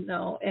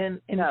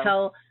 right.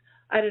 Until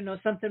I don't know,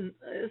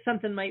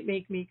 something might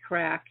make me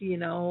crack,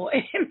 and then all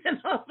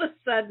of a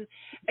sudden,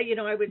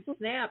 I would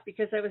snap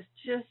because I was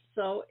just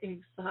so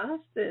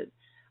exhausted.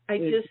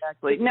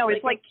 Exactly.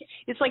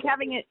 It's like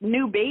having a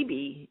new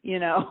baby,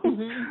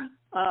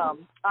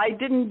 I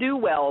didn't do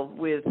well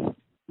with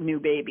new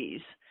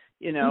babies,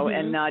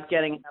 and not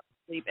getting enough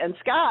sleep. And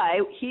Sky,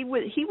 he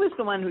was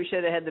the one who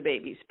should have had the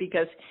babies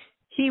because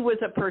he was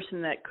a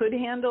person that could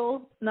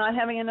handle not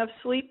having enough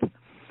sleep.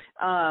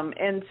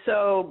 And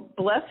so,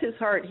 bless his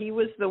heart, he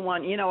was the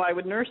one, I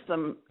would nurse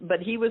them, but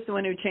he was the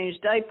one who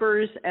changed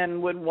diapers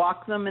and would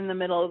walk them in the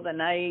middle of the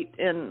night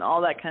and all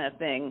that kind of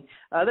thing.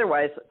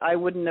 Otherwise, I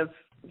wouldn't have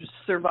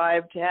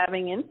survived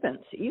having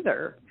infants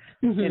either,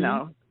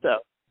 So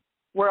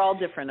we're all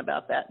different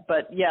about that.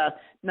 But, yeah,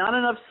 not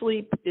enough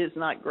sleep is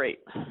not great.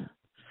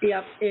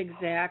 Yep,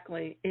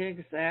 exactly.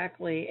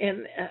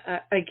 And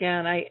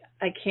again, I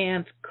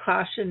can't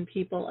caution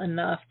people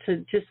enough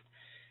to just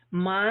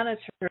monitor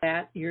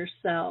that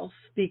yourself,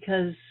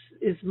 because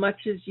as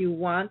much as you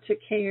want to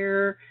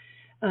care,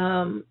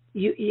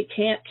 you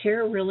can't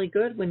care really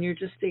good when you're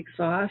just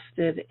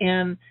exhausted.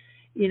 And,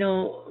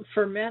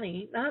 for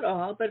many, not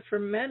all, but for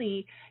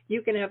many,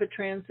 you can have a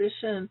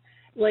transition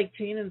like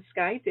Jane and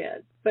Sky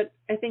did. But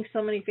I think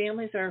so many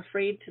families are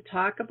afraid to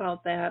talk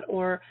about that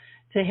or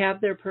to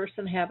have their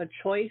person have a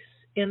choice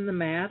in the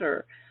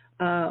matter.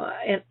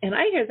 And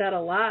I hear that a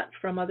lot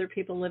from other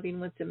people living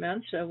with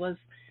dementia was,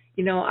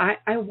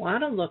 I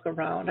want to look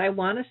around. I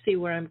want to see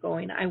where I'm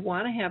going. I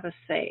want to have a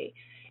say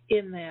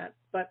in that,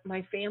 but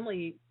my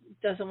family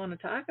doesn't want to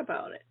talk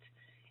about it.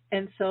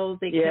 And so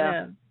they kind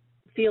of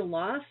feel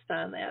lost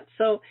on that.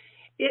 So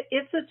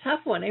it's a tough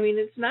one.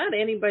 It's not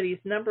anybody's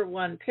number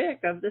one pick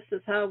of this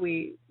is how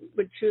we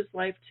would choose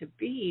life to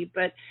be.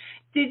 But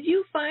did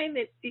you find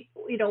that,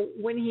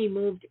 when he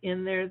moved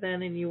in there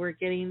then and you were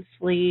getting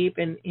sleep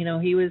and,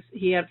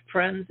 he had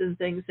friends and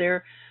things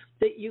there,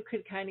 that you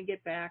could kind of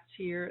get back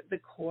to the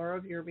core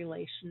of your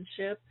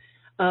relationship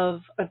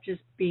of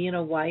just being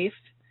a wife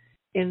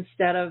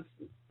instead of,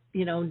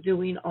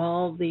 doing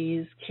all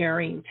these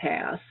caring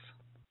tasks?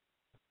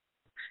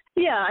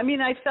 Yeah,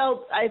 I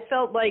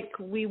felt like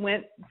we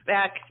went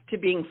back to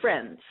being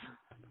friends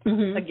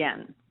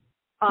again.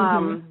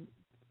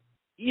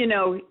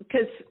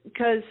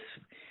 Because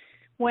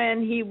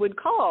when he would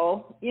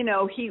call,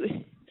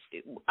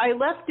 I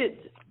left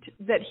it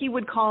that he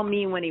would call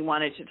me when he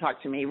wanted to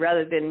talk to me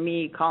rather than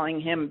me calling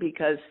him,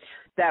 because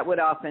that would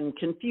often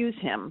confuse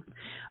him.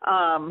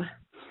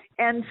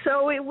 And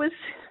so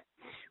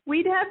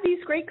we'd have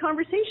these great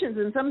conversations,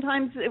 and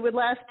sometimes it would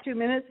last 2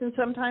 minutes and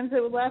sometimes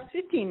it would last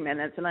 15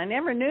 minutes, and I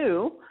never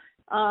knew,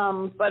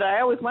 but I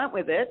always went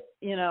with it,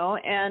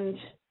 and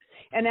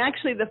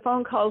actually the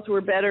phone calls were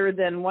better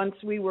than once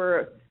we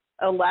were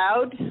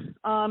allowed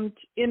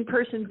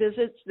in-person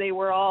visits. They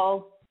were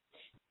all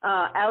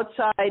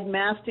outside,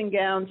 masked and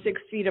gowned,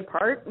 6 feet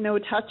apart, no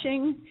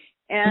touching,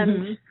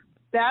 and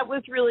that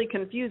was really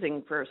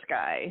confusing for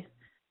Sky,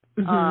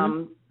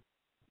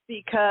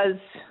 because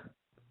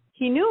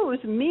he knew it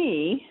was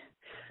me,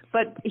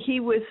 but he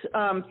was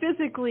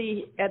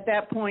physically, at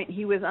that point,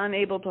 he was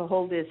unable to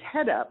hold his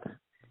head up.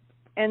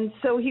 And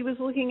so he was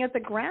looking at the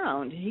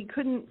ground. He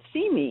couldn't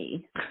see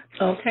me.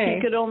 Okay.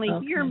 He could only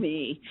hear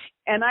me.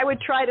 And I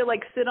would try to,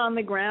 sit on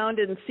the ground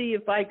and see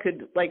if I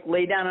could,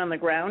 lay down on the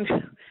ground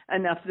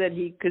enough that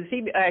he could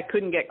see me. I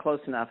couldn't get close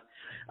enough.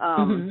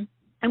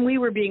 And we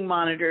were being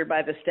monitored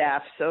by the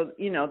staff, so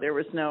there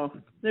was no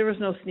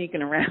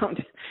sneaking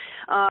around.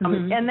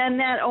 And then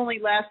that only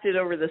lasted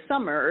over the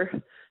summer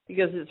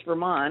because it's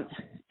Vermont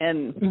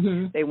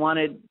and they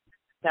wanted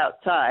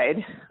outside.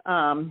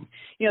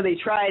 They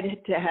tried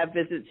to have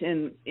visits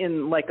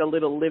in like a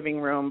little living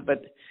room,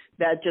 but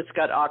that just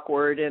got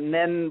awkward. And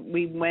then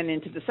we went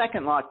into the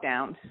second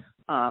lockdown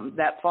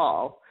that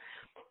fall.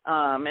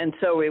 And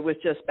so it was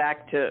just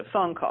back to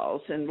phone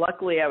calls. And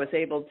luckily I was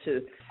able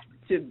to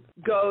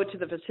go to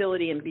the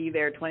facility and be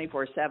there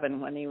 24/7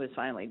 when he was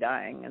finally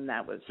dying. And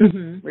that was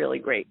really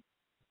great.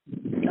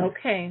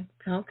 Okay.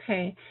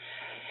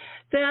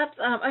 That's,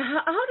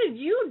 how did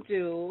you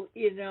do,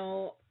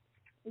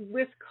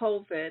 with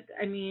COVID?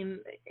 I mean,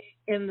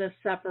 in the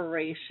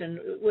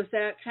separation, was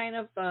that kind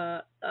of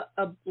a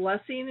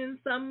blessing in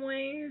some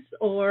ways,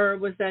 or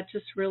was that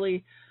just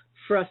really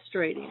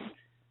frustrating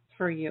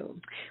for you?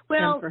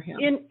 Well, and for him?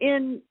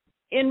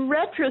 in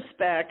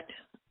retrospect,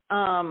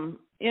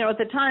 at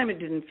the time it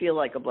didn't feel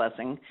like a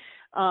blessing,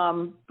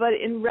 but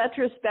in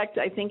retrospect,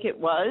 I think it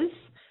was,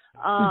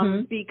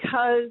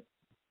 because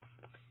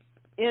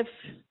if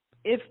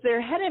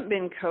there hadn't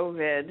been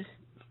COVID,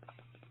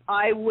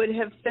 I would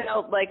have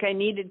felt like I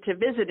needed to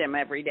visit him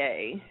every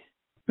day.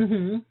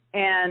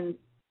 And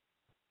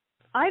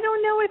I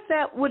don't know if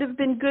that would have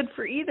been good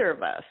for either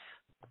of us.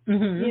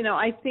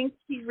 I think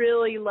he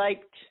really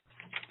liked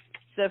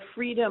the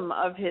freedom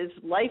of his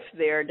life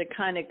there to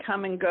kind of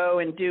come and go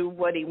and do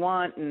what he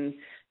want and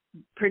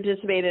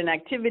participate in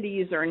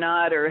activities or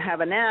not, or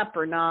have a nap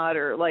or not,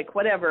 or like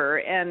whatever.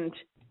 And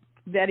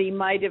that he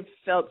might have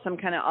felt some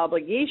kind of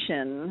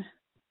obligation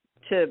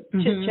to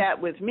chit-chat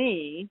with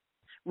me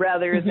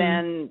rather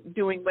than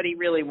doing what he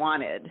really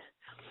wanted.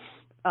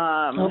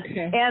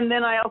 And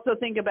then I also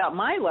think about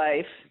my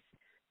life.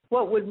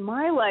 What would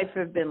my life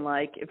have been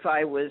like if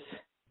I was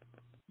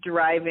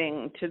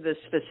driving to this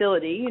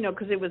facility,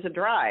 because it was a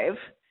drive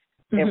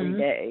every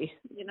day?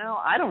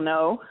 I don't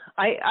know.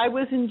 I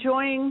was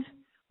enjoying,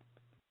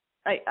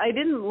 I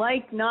didn't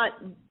like not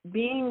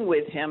being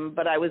with him,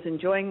 but I was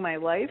enjoying my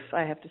life,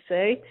 I have to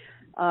say.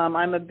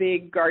 I'm a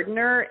big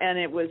gardener, and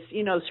it was,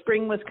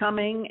 spring was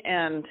coming,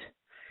 and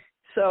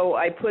so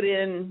I put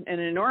in an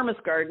enormous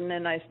garden,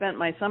 and I spent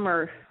my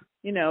summer,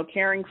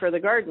 caring for the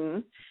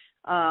garden,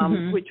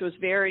 which was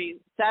very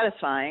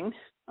satisfying.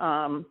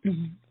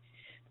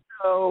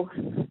 So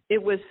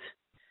it was,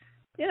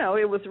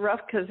 it was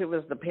rough because it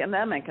was the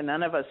pandemic, and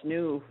none of us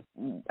knew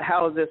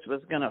how this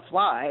was going to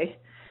fly.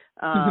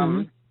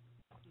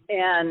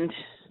 And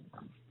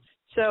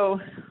so,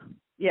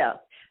 yeah,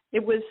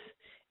 it was,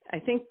 I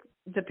think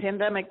the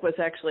pandemic was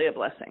actually a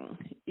blessing,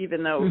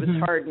 even though it was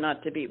hard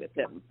not to be with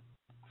him.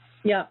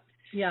 Yeah.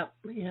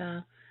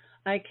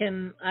 I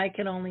can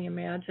only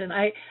imagine.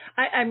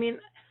 I mean,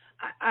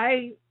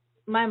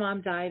 my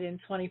mom died in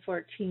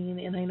 2014,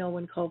 and I know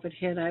when COVID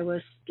hit, I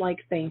was like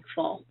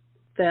thankful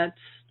that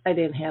I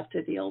didn't have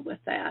to deal with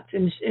that.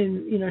 And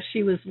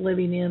she was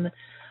living in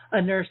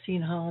a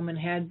nursing home and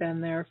had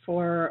been there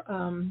for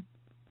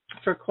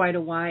quite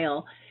a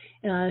while,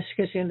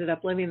 because she ended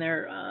up living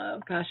there.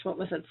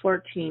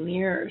 14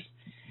 years.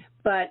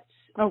 But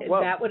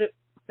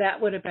that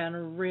would have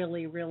been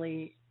really,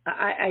 really.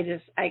 I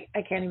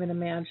can't even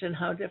imagine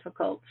how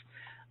difficult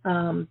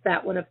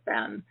that would have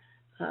been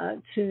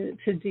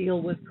to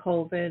deal with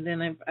COVID.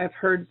 And I've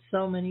heard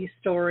so many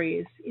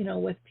stories,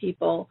 with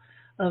people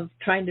of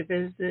trying to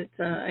visit.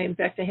 In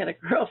fact, I had a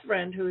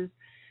girlfriend whose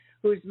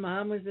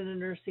mom was in a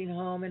nursing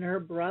home, and her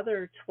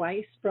brother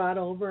twice brought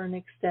over an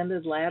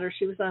extended ladder.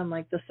 She was on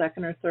like the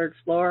second or third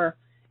floor,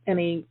 and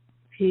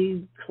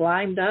he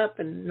climbed up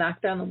and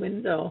knocked on the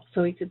window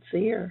so he could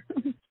see her.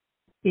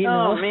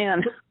 Oh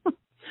man.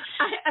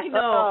 I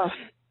know.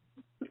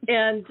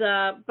 And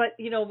but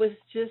was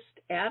just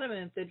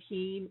adamant that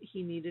he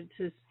needed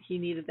to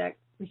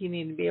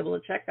be able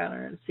to check on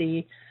her and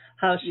see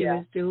how she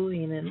was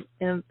doing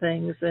and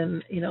things.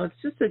 And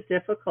it's just a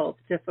difficult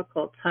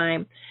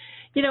time.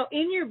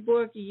 In your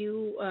book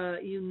you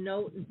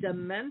note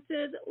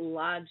demented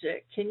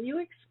logic. Can you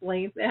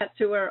explain that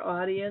to our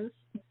audience?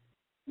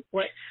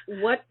 What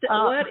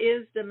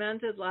is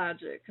demented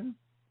logic?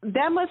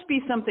 That must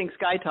be something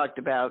Sky talked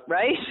about,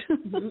 right?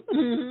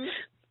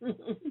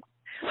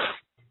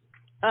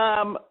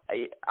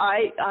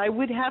 I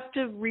would have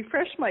to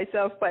refresh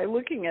myself by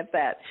looking at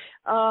that.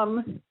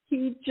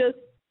 He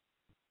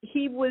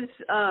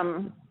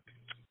wasn't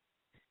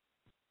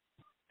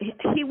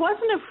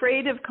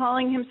afraid of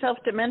calling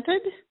himself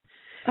demented.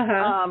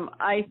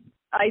 I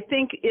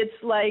think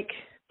it's like,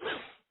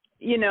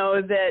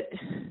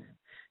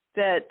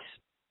 that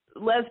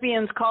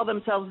lesbians call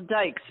themselves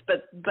dykes,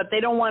 but they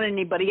don't want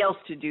anybody else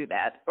to do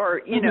that,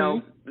 or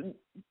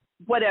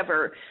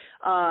whatever,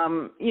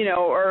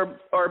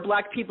 or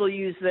black people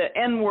use the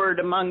N-word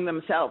among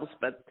themselves,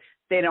 but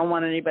they don't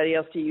want anybody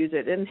else to use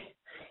it. And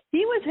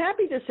he was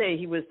happy to say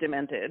he was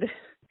demented,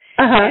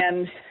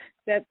 and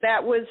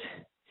that was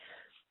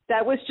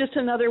just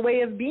another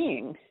way of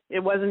being. It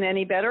wasn't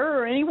any better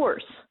or any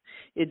worse.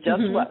 It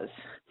just was.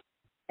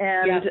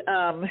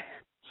 And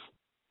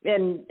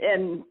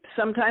and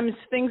sometimes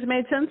things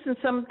made sense and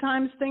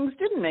sometimes things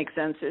didn't make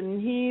sense,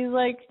 and he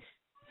like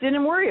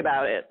didn't worry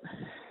about it.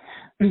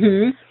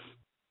 Mhm.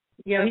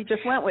 Yeah, he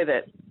just went with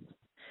it.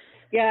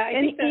 Yeah, I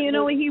think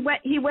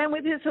he went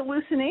with his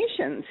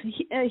hallucinations.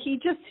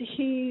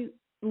 He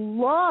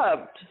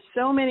loved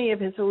so many of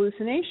his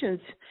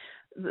hallucinations,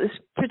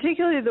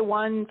 particularly the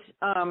ones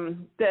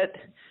that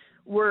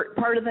were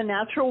part of the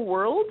natural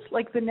world.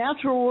 Like the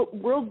natural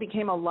world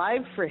became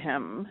alive for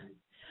him.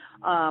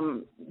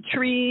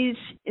 Trees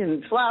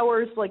and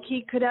flowers, like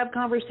he could have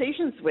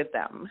conversations with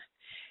them,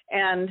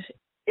 and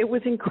it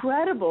was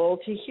incredible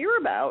to hear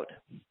about.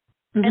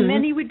 Mm-hmm. And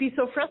then he would be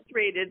so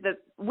frustrated that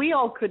we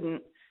all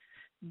couldn't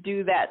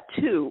do that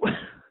too.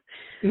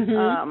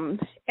 Mm-hmm.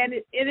 And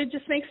it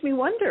just makes me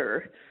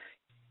wonder,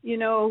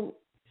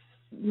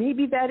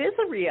 maybe that is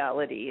a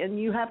reality, and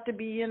you have to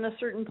be in a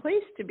certain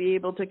place to be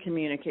able to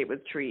communicate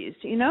with trees,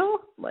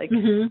 like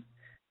mm-hmm.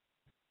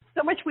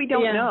 so much we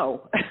don't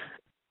know.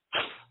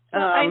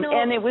 Well, I know.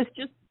 And it was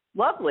just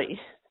lovely.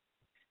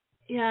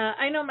 Yeah,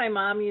 I know my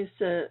mom used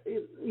to,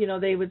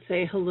 they would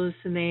say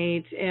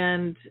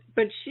hallucinate,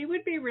 but she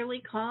would be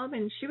really calm,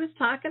 and she was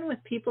talking with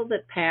people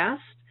that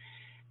passed,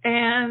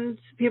 and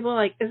people were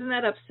like, isn't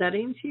that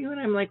upsetting to you?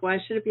 And I'm like, why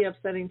should it be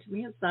upsetting to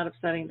me? It's not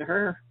upsetting to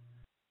her.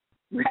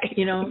 Right,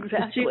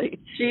 exactly.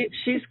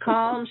 She's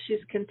calm,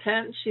 she's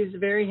content, she's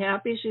very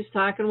happy. She's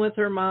talking with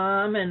her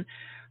mom and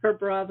her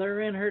brother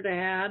and her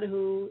dad,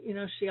 who,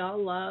 she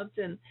all loved.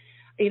 And,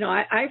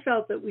 I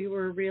felt that we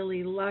were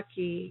really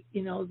lucky,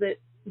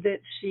 that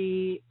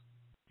she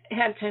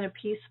had kind of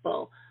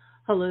peaceful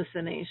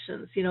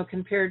hallucinations,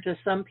 compared to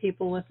some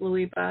people with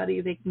Lewy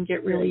body. They can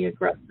get really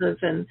aggressive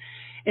and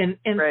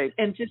right.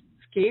 and just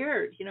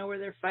scared, where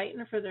they're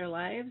fighting for their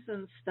lives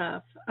and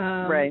stuff.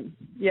 Right.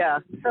 Yeah.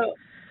 So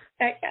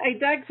I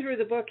dug through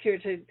the book here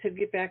to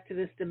get back to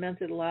this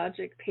demented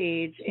logic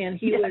page, and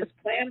he was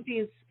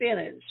planting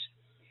spinach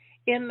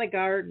in the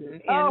garden,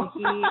 and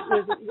he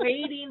was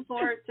waiting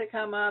for it to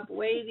come up,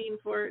 waiting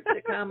for it to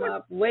come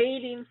up,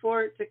 waiting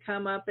for it to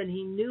come up, and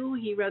he knew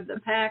he read the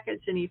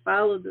package and he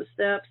followed the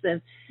steps,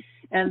 and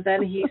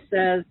then he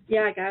says,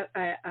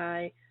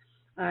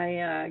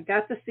 I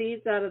got the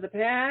seeds out of the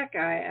pack,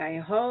 I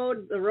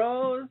hoed the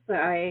rows,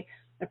 I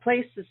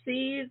placed the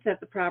seeds at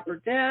the proper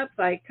depth,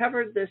 I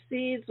covered the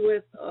seeds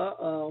with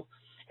and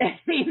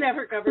he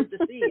never covered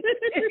the seeds.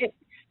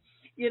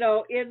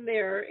 In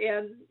there,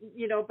 and,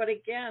 but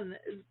again,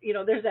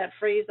 there's that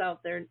phrase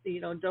out there,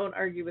 don't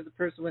argue with a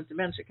person with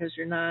dementia, because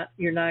you're not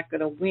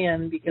going to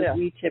win, because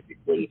we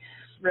typically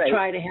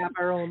try to have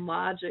our own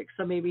logic.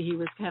 So maybe he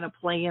was kind of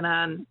playing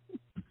on,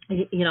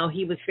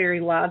 he was very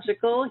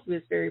logical, he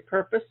was very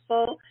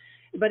purposeful,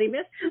 but he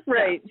missed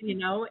steps,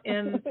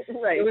 and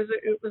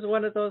it was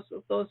one of those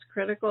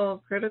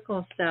critical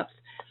steps.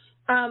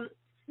 Now,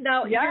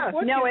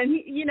 and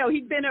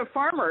he'd been a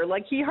farmer,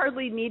 like he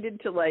hardly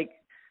needed to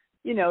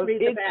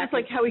it's just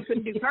like how he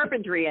couldn't do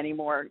carpentry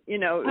anymore,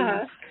 and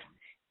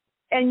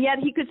yet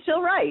he could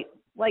still write.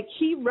 Like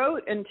he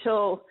wrote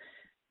until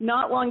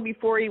not long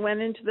before he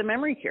went into the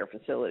memory care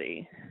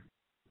facility.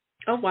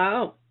 Oh,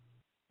 wow.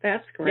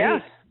 That's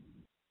great.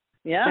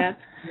 Yeah.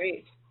 That's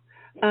great.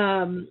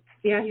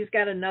 He's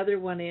got another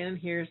one in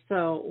here.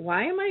 So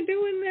why am I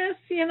doing this,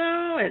 and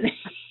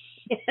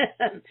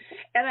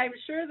I'm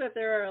sure that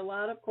there are a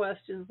lot of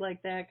questions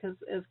like that, because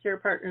as care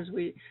partners,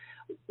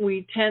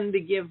 we tend to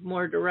give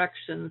more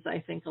directions, I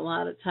think, a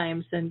lot of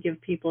times, than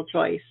give people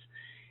choice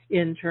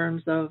in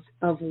terms of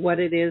what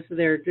it is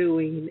they're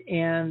doing.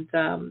 And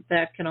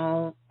that can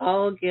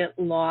all get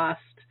lost,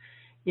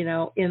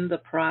 in the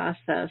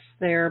process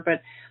there.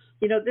 But,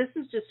 this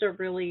is just a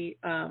really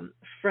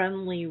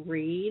friendly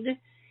read.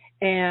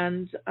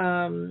 And,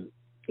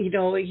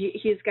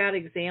 he's got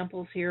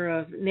examples here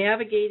of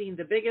navigating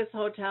the biggest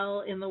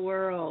hotel in the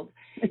world.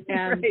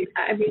 And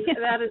I mean,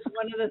 that is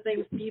one of the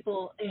things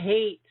people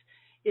hate,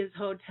 is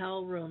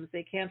hotel rooms.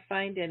 They can't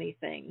find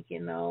anything,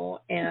 and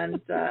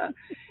it's true.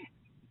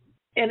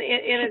 And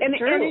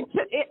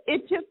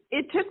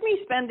it took me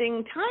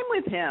spending time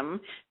with him,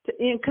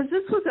 because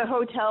this was a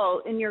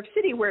hotel in New York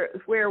City where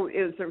it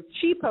was a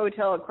cheap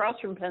hotel across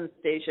from Penn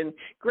Station,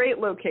 great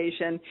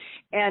location,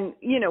 and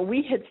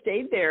we had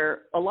stayed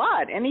there a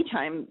lot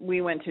anytime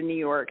we went to New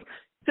York.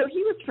 So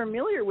he was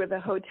familiar with the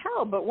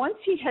hotel, but once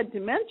he had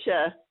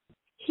dementia,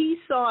 he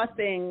saw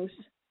things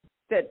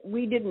that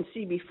we didn't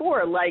see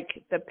before,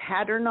 like the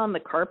pattern on the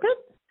carpet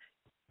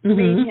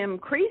made him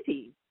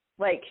crazy.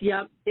 Like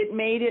it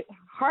made it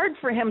hard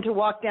for him to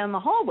walk down the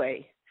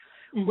hallway.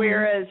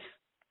 Whereas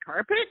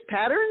carpet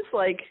patterns,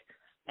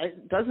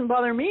 it doesn't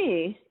bother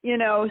me,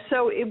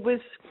 So it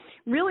was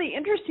really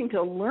interesting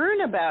to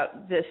learn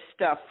about this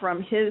stuff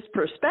from his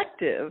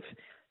perspective.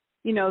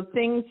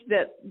 Things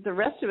that the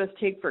rest of us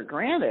take for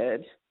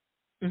granted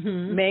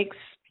makes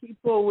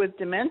people with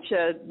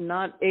dementia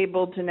not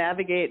able to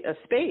navigate a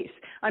space.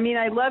 I mean,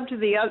 I loved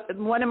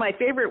one of my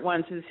favorite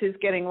ones is his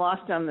getting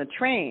lost on the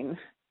train,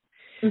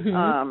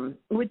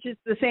 which is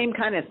the same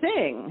kind of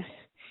thing,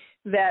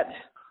 that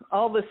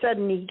all of a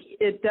sudden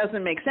it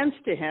doesn't make sense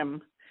to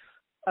him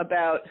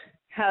about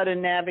how to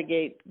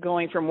navigate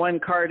going from one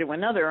car to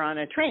another on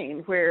a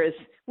train, whereas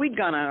we'd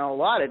gone on a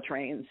lot of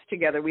trains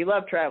together. We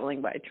love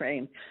traveling by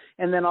train.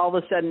 And then all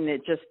of a sudden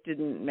it just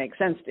didn't make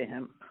sense to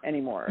him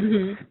anymore.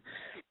 Mm-hmm.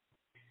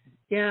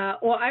 Yeah,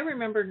 well, I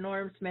remember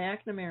Norm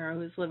McNamara,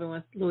 who's living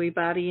with Louis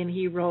Body, and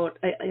he wrote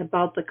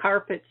about the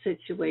carpet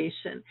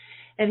situation.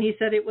 And he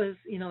said it was,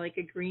 like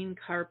a green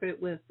carpet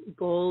with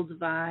gold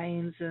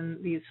vines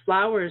and these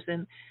flowers.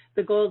 And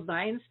the gold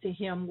vines to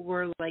him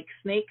were like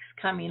snakes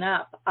coming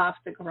up off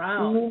the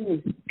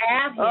ground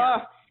at him. Oh.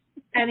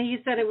 And he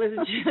said it was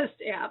just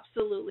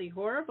absolutely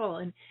horrible.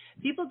 And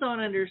people don't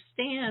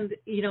understand,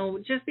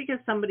 just because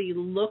somebody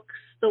looks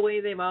the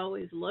way they've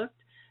always looked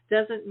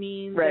doesn't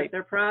mean that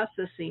they're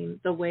processing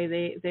the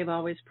way they've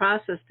always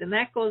processed. And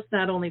that goes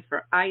not only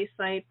for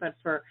eyesight, but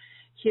for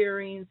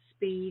hearing,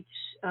 speech,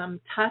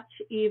 touch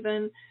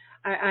even.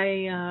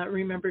 I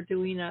remember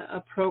doing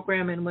a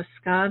program in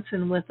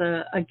Wisconsin with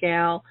a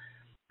gal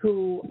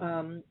who,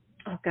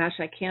 oh gosh,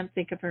 I can't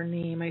think of her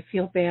name. I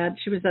feel bad.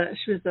 She was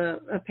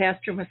a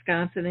pastor in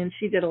Wisconsin, and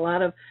she did a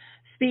lot of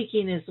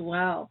speaking as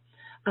well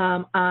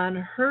on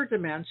her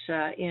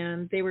dementia,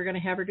 and they were going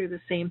to have her do the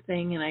same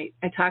thing. And I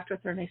talked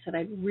with her, and I said,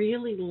 I'd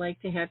really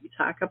like to have you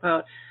talk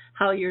about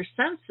how your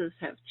senses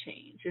have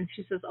changed. And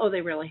she says, oh,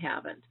 they really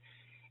haven't.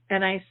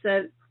 And I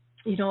said,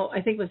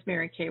 I think it was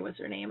Mary Kay was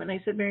her name. And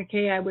I said, Mary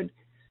Kay, I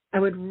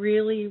would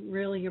really,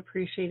 really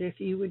appreciate if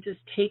you would just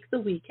take the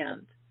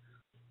weekend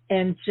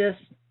and just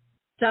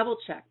double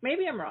check.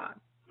 Maybe I'm wrong,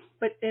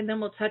 and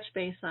then we'll touch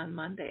base on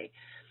Monday.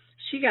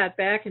 She got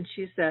back and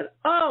she said,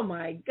 oh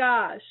my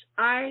gosh,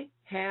 I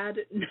had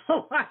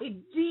no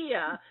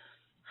idea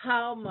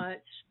how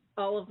much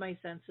all of my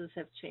senses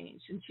have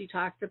changed. And she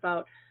talked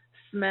about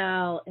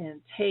smell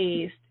and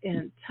taste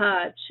and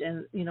touch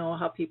and,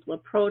 how people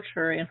approach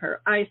her and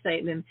her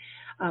eyesight and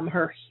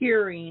her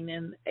hearing.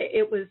 And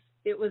it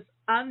was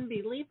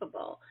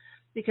unbelievable,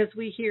 because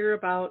we hear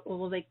about,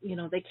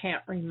 they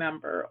can't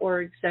remember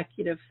or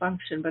executive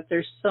function, but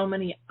there's so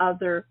many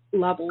other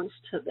levels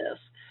to this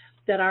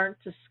that aren't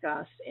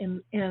discussed.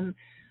 And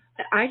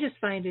I just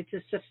find it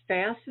just a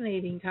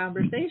fascinating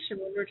conversation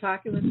when we're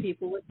talking with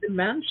people with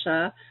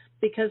dementia,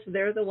 because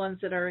they're the ones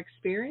that are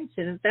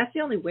experiencing it. That's the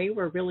only way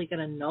we're really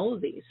going to know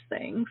these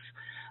things.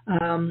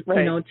 To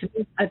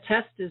me, a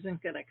test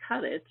isn't going to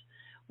cut it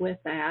with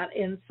that.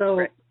 And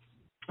so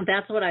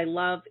that's what I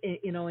love,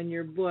 in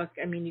your book.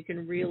 I mean, you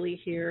can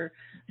really hear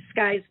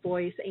Sky's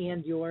voice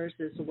and yours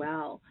as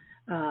well,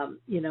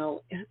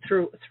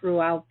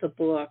 throughout the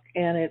book.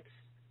 And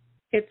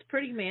it's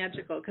pretty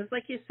magical, because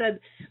like you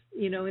said,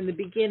 in the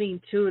beginning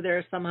too, there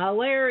are some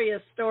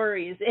hilarious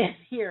stories in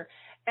here.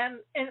 And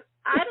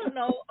I don't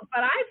know,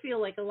 but I feel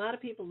like a lot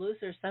of people lose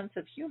their sense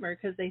of humor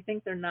because they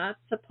think they're not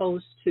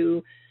supposed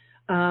to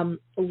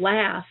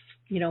laugh,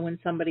 when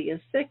somebody is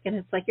sick. And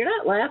it's like, you're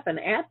not laughing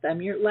at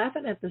them, you're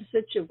laughing at the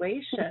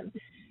situation.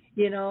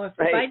 If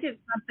I did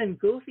something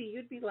goofy,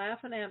 you'd be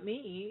laughing at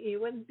me.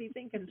 You wouldn't be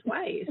thinking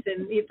twice.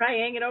 And you'd probably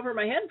hang it over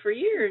my head for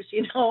years,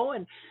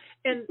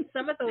 And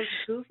some of those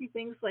goofy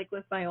things, like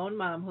with my own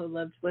mom who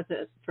lived with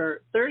us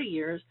for 30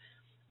 years,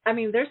 I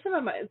mean, those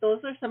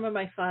are some of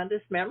my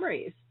fondest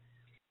memories,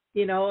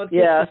 of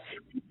the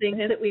things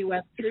that we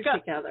went through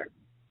together.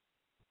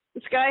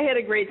 Sky had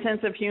a great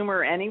sense of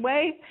humor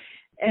anyway.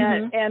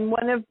 And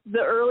one of the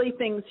early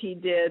things he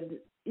did,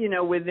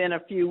 within a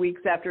few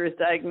weeks after his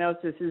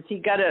diagnosis, is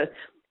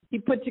he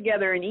put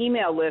together an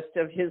email list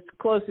of his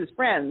closest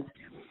friends.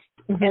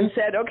 And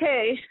said,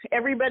 okay,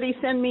 everybody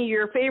send me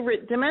your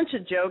favorite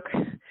dementia joke.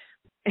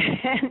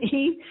 And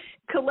he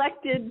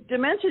collected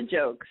dementia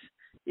jokes,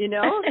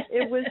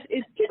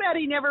 It's too bad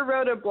he never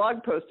wrote a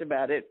blog post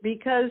about it,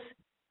 because,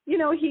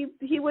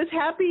 he was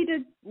happy to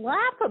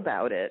laugh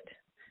about it,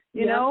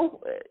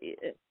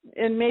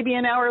 and maybe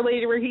an hour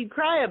later he'd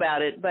cry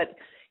about it, but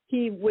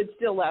he would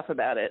still laugh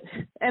about it.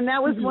 And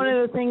that was one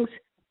of the things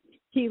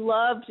he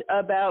loved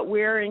about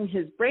wearing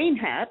his brain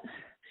hat,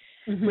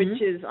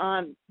 which is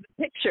on the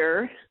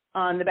picture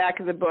on the back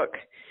of the book.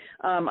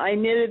 I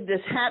knitted this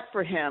hat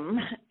for him,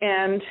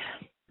 and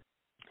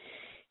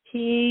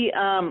he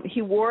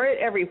wore it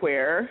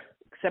everywhere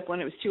except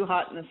when it was too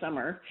hot in the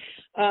summer.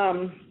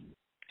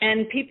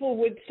 And people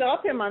would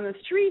stop him on the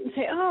street and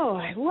say, oh,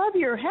 I love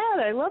your hat.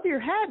 I love your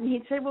hat. And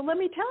he'd say, well, let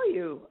me tell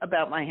you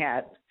about my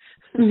hat.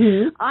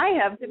 I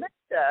have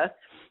dementia.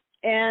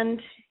 And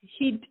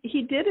he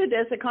did it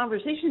as a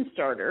conversation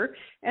starter,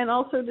 and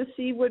also to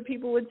see what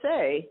people would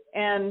say.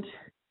 And,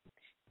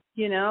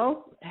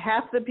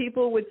 half the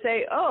people would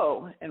say,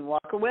 oh, and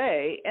walk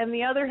away. And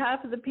the other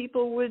half of the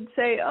people would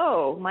say,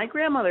 oh, my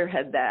grandmother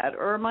had that,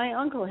 or my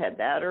uncle had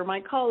that, or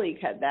my colleague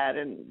had that.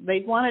 And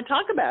they'd want to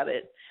talk about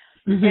it.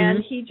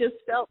 And he just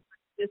felt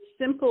this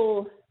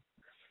simple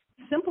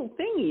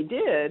thing he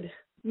did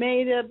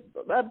made a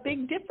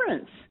big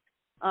difference.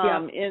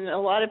 In a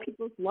lot of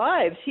people's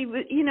lives. He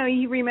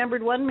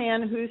remembered one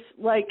man who's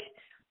like,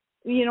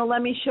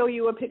 let me show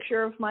you a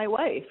picture of my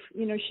wife.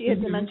 She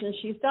had dementia and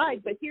she's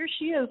died, but here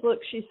she is. Look,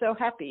 she's so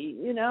happy.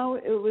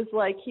 It was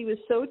like he was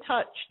so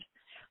touched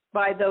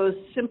by those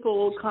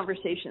simple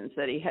conversations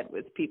that he had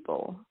with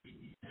people.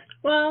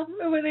 Well,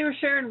 when they were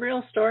sharing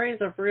real stories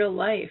of real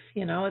life,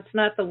 it's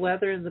not the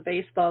weather and the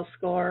baseball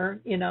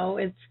score,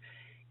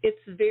 it's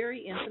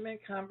very intimate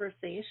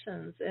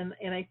conversations,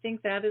 and I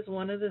think that is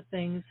one of the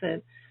things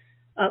that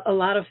a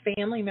lot of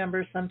family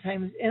members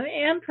sometimes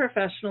and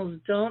professionals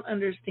don't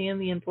understand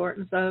the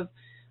importance of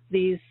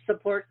these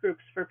support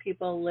groups for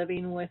people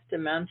living with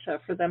dementia,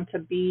 for them to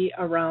be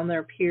around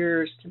their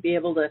peers, to be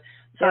able to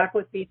talk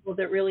with people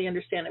that really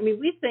understand. I mean,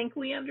 we think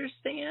we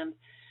understand,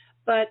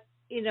 but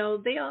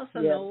they also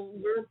know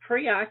we're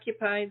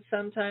preoccupied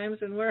sometimes,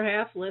 and we're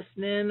half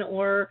listening,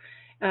 or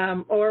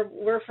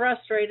we're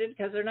frustrated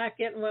because they're not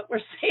getting what we're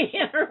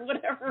saying, or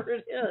whatever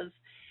it is,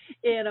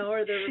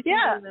 or they're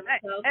repeating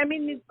themselves. I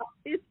mean,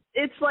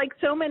 it's like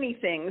so many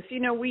things.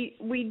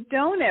 We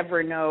don't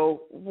ever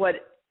know what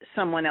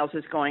someone else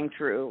is going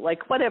through,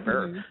 like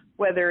whatever,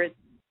 whether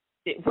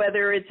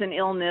it's an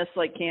illness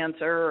like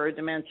cancer or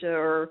dementia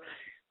or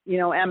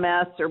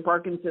MS or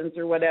Parkinson's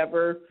or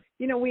whatever.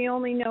 We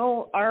only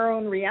know our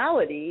own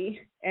reality,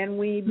 and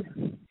we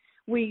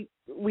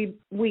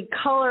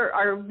color,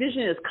 our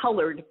vision is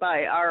colored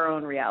by our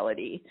own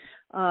reality,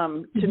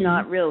 to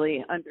not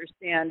really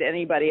understand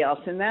anybody else.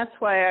 And that's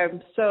why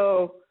I'm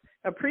so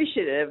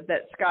appreciative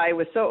that Sky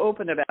was so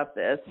open about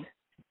this,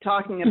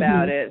 talking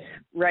about it,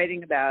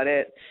 writing about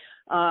it,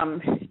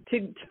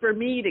 for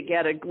me to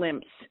get a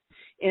glimpse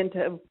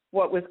into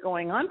what was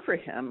going on for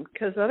him.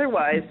 Because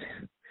otherwise,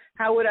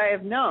 how would I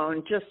have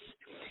known?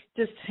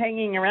 Just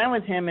hanging around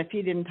with him, if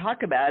he didn't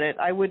talk about it,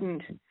 I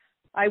wouldn't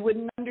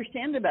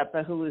understand about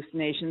the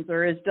hallucinations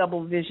or his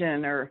double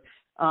vision, or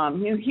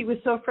he was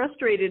so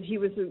frustrated. He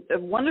was a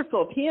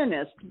wonderful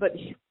pianist,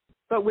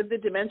 but with the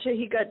dementia,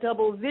 he got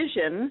double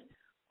vision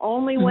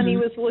only when he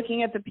was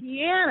looking at the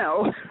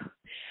piano.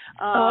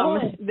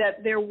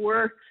 That there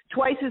were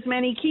twice as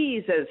many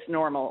keys as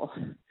normal.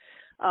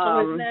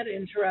 Isn't that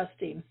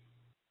interesting?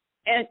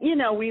 And,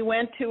 we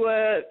went to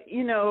a,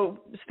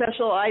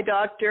 special eye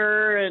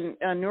doctor and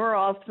a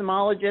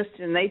neuro-ophthalmologist,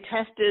 and they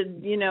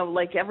tested,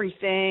 like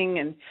everything.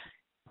 And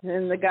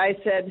the guy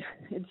said,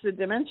 it's a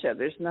dementia.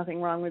 There's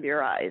nothing wrong with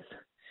your eyes.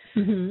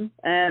 And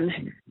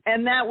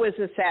that was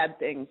a sad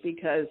thing,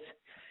 because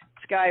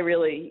Sky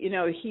really,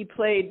 he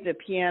played the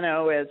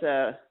piano as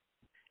a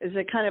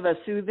kind of a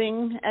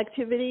soothing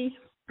activity.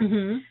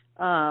 When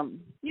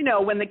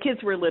the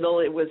kids were little,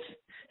 it was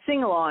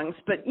sing-alongs,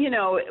 but,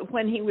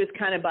 when he was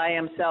kind of by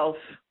himself,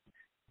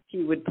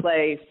 he would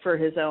play for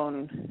his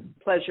own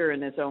pleasure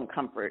and his own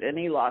comfort, and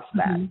he lost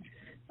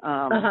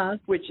that,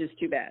 which is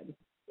too bad.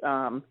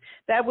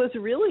 That was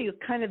really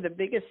kind of the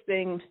biggest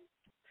thing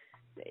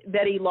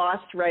that he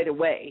lost right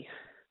away.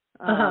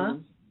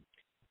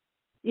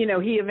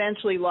 He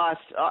eventually lost,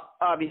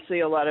 obviously,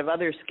 a lot of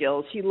other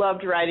skills. He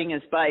loved riding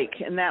his bike,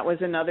 and that was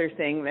another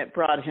thing that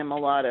brought him a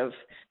lot of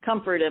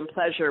comfort and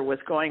pleasure, was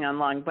going on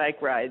long bike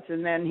rides.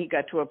 And then he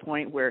got to a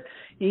point where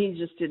he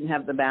just didn't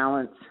have the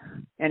balance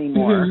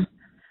anymore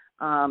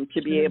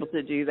to be able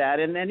to do that.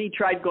 And then he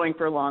tried going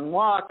for long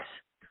walks,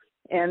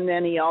 and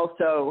then he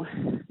also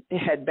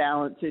had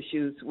balance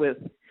issues with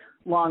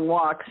long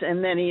walks,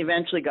 and then he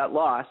eventually got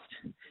lost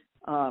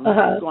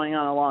going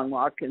on a long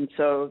walk. And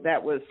so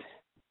that was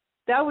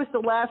the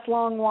last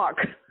long walk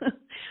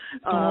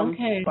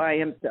by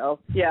himself.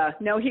 Yeah,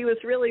 no, he was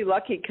really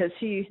lucky, because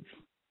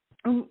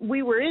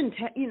we were in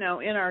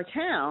our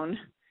town,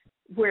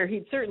 where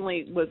he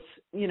certainly was,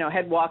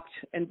 had walked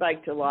and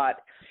biked a lot,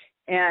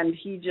 and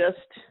he just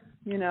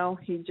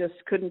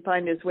couldn't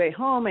find his way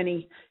home, and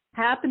he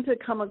happened to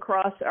come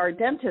across our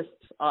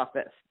dentist's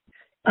office,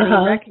 and he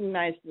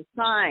recognized the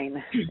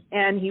sign,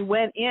 and he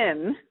went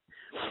in,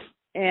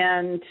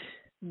 and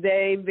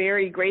they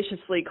very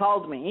graciously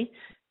called me.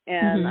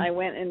 And I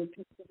went and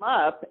picked them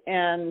up,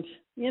 and,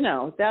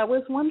 that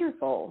was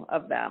wonderful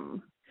of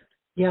them.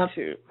 Yeah.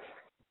 Too.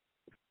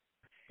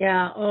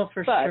 Yeah,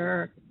 for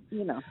sure.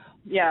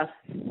 Yeah.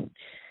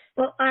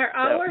 Well, our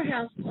hour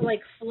has,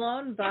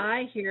 flown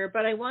by here,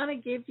 but I want to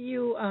give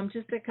you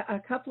just a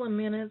couple of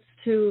minutes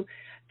to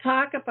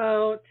talk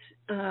about,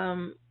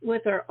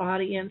 with our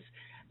audience,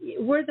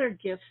 were there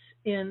gifts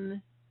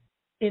in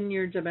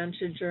your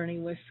dementia journey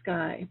with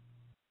Sky?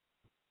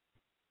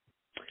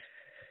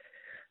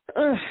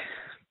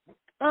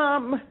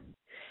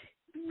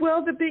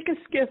 Well, the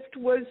biggest gift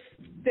was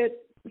that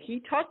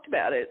he talked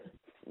about it,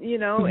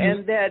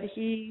 and that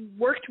he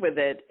worked with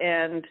it,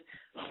 and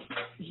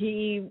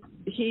he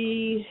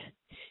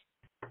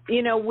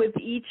with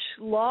each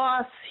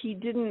loss, he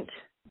didn't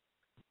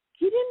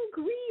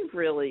grieve,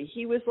 really.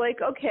 He was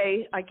like,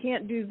 okay, I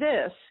can't do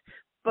this,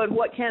 but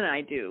what can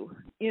I do?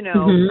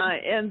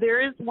 And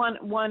there is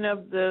one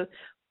of the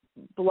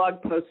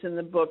blog posts in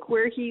the book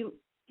where he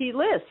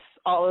lists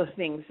all the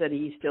things that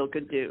he still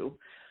could do,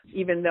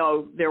 even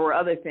though there were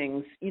other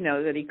things,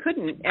 that he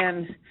couldn't.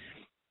 And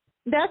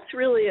that's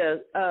really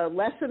a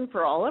lesson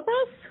for all of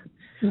us,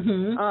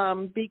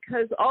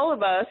 because all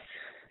of us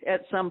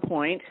at some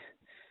point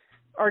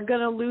are going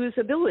to lose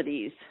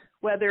abilities,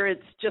 whether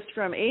it's just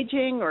from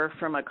aging or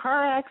from a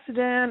car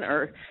accident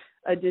or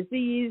a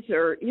disease,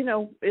 or,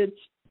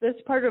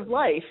 that's part of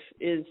life,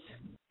 is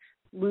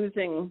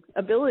losing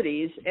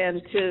abilities.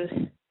 And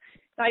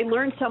I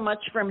learned so much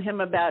from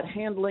him about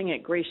handling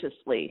it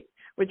graciously,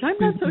 which I'm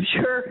not so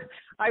sure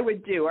I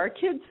would do. Our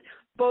kids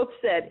both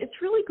said,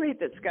 it's really great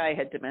that Sky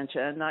had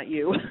dementia and not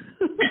you.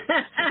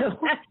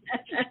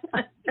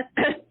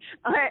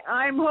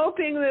 I'm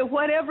hoping that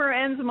whatever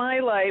ends my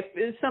life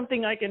is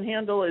something I can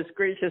handle as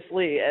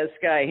graciously as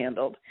Sky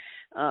handled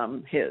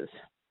his.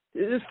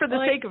 It's for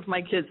the sake of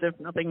my kids, if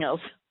nothing else.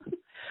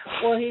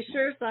 Well, he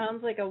sure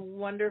sounds like a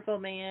wonderful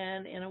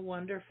man and a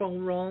wonderful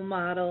role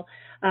model.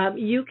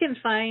 You can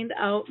find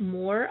out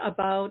more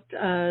about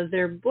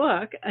their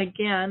book,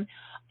 again,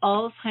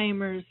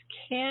 Alzheimer's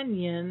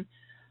Canyon,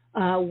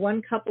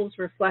 One Couple's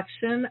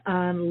Reflection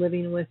on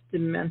Living with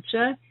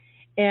Dementia.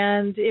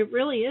 And it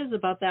really is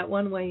about that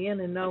one way in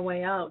and no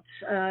way out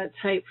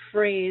type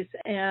phrase.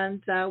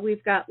 And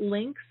we've got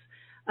links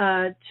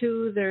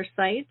to their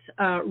site,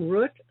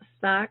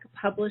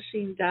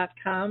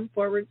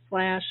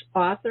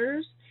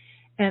 rootstockpublishing.com/authors,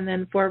 and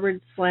then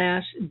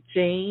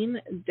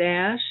 /Jane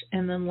dash,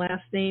 and then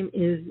last name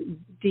is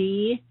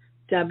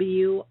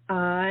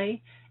DWI,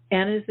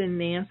 N as in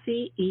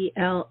Nancy,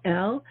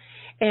 ELL.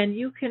 And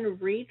you can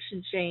reach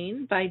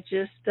Jane by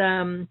just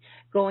going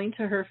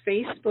to her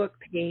Facebook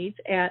page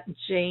at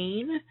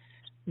Jane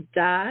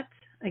dot,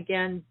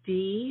 again,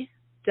 DWI,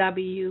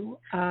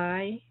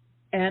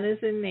 N as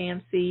in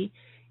Nancy,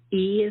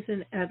 E as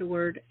in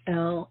Edward,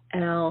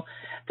 LL.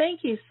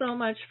 Thank you so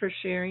much for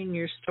sharing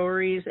your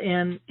stories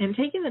and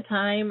taking the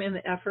time and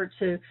the effort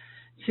to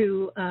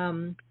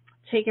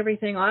take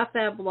everything off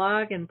that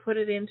blog and put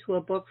it into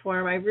a book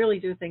form. I really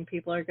do think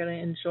people are going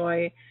to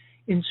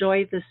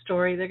enjoy the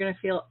story. They're going to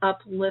feel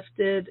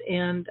uplifted,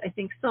 and I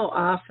think so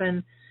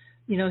often,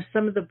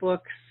 some of the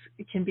books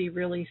can be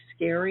really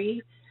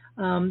scary,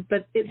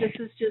 but this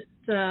is just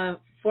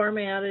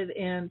formatted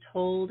and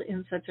told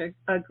in such a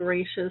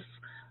gracious,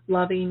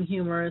 loving,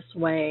 humorous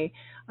way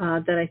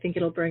that I think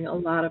it'll bring a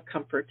lot of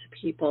comfort to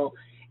people,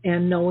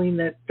 and knowing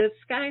that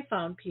Sky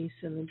found peace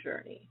in the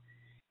journey.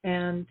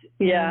 And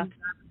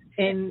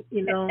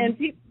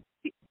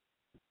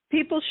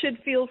people should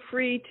feel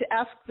free to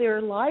ask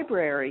their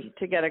library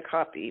to get a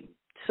copy,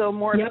 so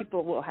more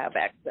people will have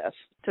access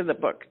to the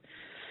book.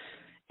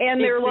 And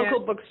their local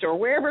bookstore,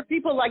 wherever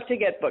people like to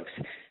get books.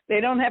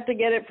 They don't have to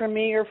get it from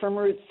me or from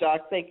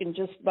Rootstock. They can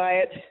just buy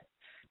it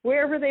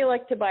wherever they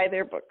like to buy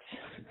their books.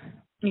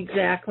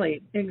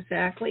 Exactly.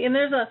 And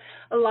there's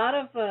a lot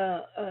of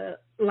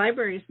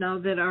libraries now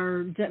that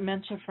are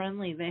dementia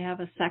friendly. They have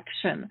a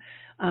section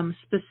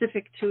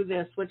specific to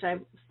this, which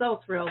I'm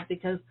so thrilled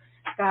because,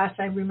 gosh,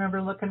 I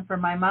remember looking for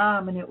my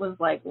mom, and it was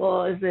like,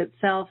 well, is it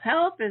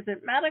self-help? Is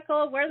it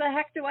medical? Where the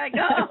heck do I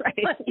go?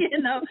 Right.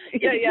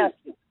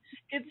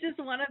 It's just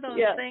one of those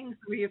things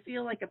where you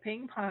feel like a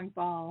ping pong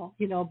ball,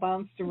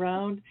 bounced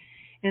around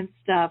and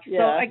stuff.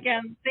 Yeah. So,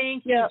 again,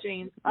 thank you,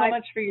 Jane, so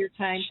much for your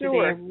time today.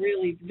 I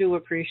really do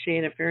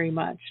appreciate it very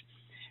much.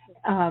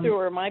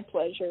 Sure, my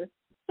pleasure.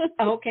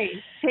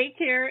 Okay, take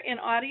care. And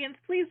audience,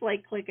 please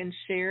like, click, and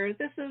share.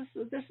 This is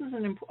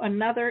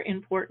another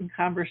important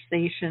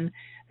conversation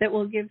that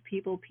will give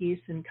people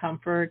peace and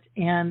comfort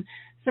and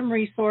some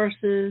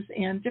resources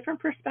and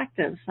different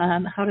perspectives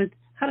on how to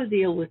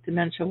deal with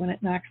dementia when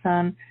it knocks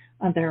on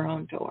their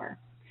own door.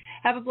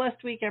 Have a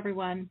blessed week,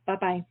 everyone.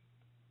 Bye-bye.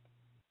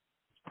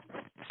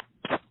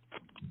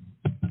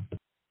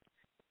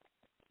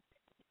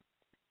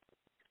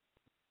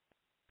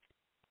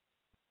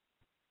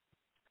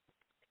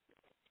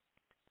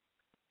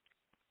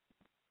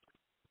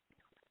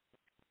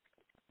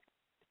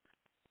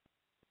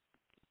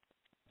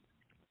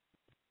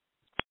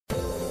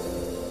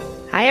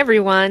 Hi,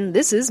 everyone.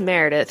 This is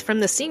Meredith from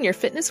the Senior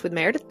Fitness with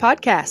Meredith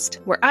podcast,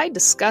 where I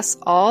discuss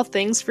all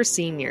things for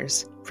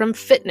seniors, from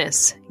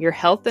fitness, your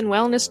health and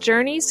wellness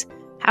journeys,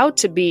 how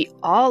to be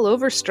all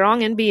over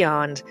strong and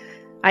beyond.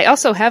 I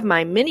also have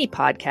my mini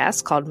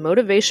podcast called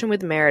Motivation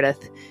with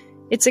Meredith.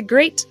 It's a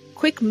great,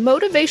 quick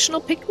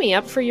motivational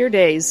pick-me-up for your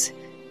days.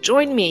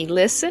 Join me,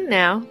 listen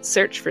now,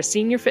 search for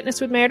Senior Fitness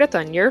with Meredith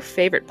on your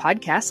favorite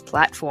podcast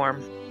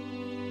platform.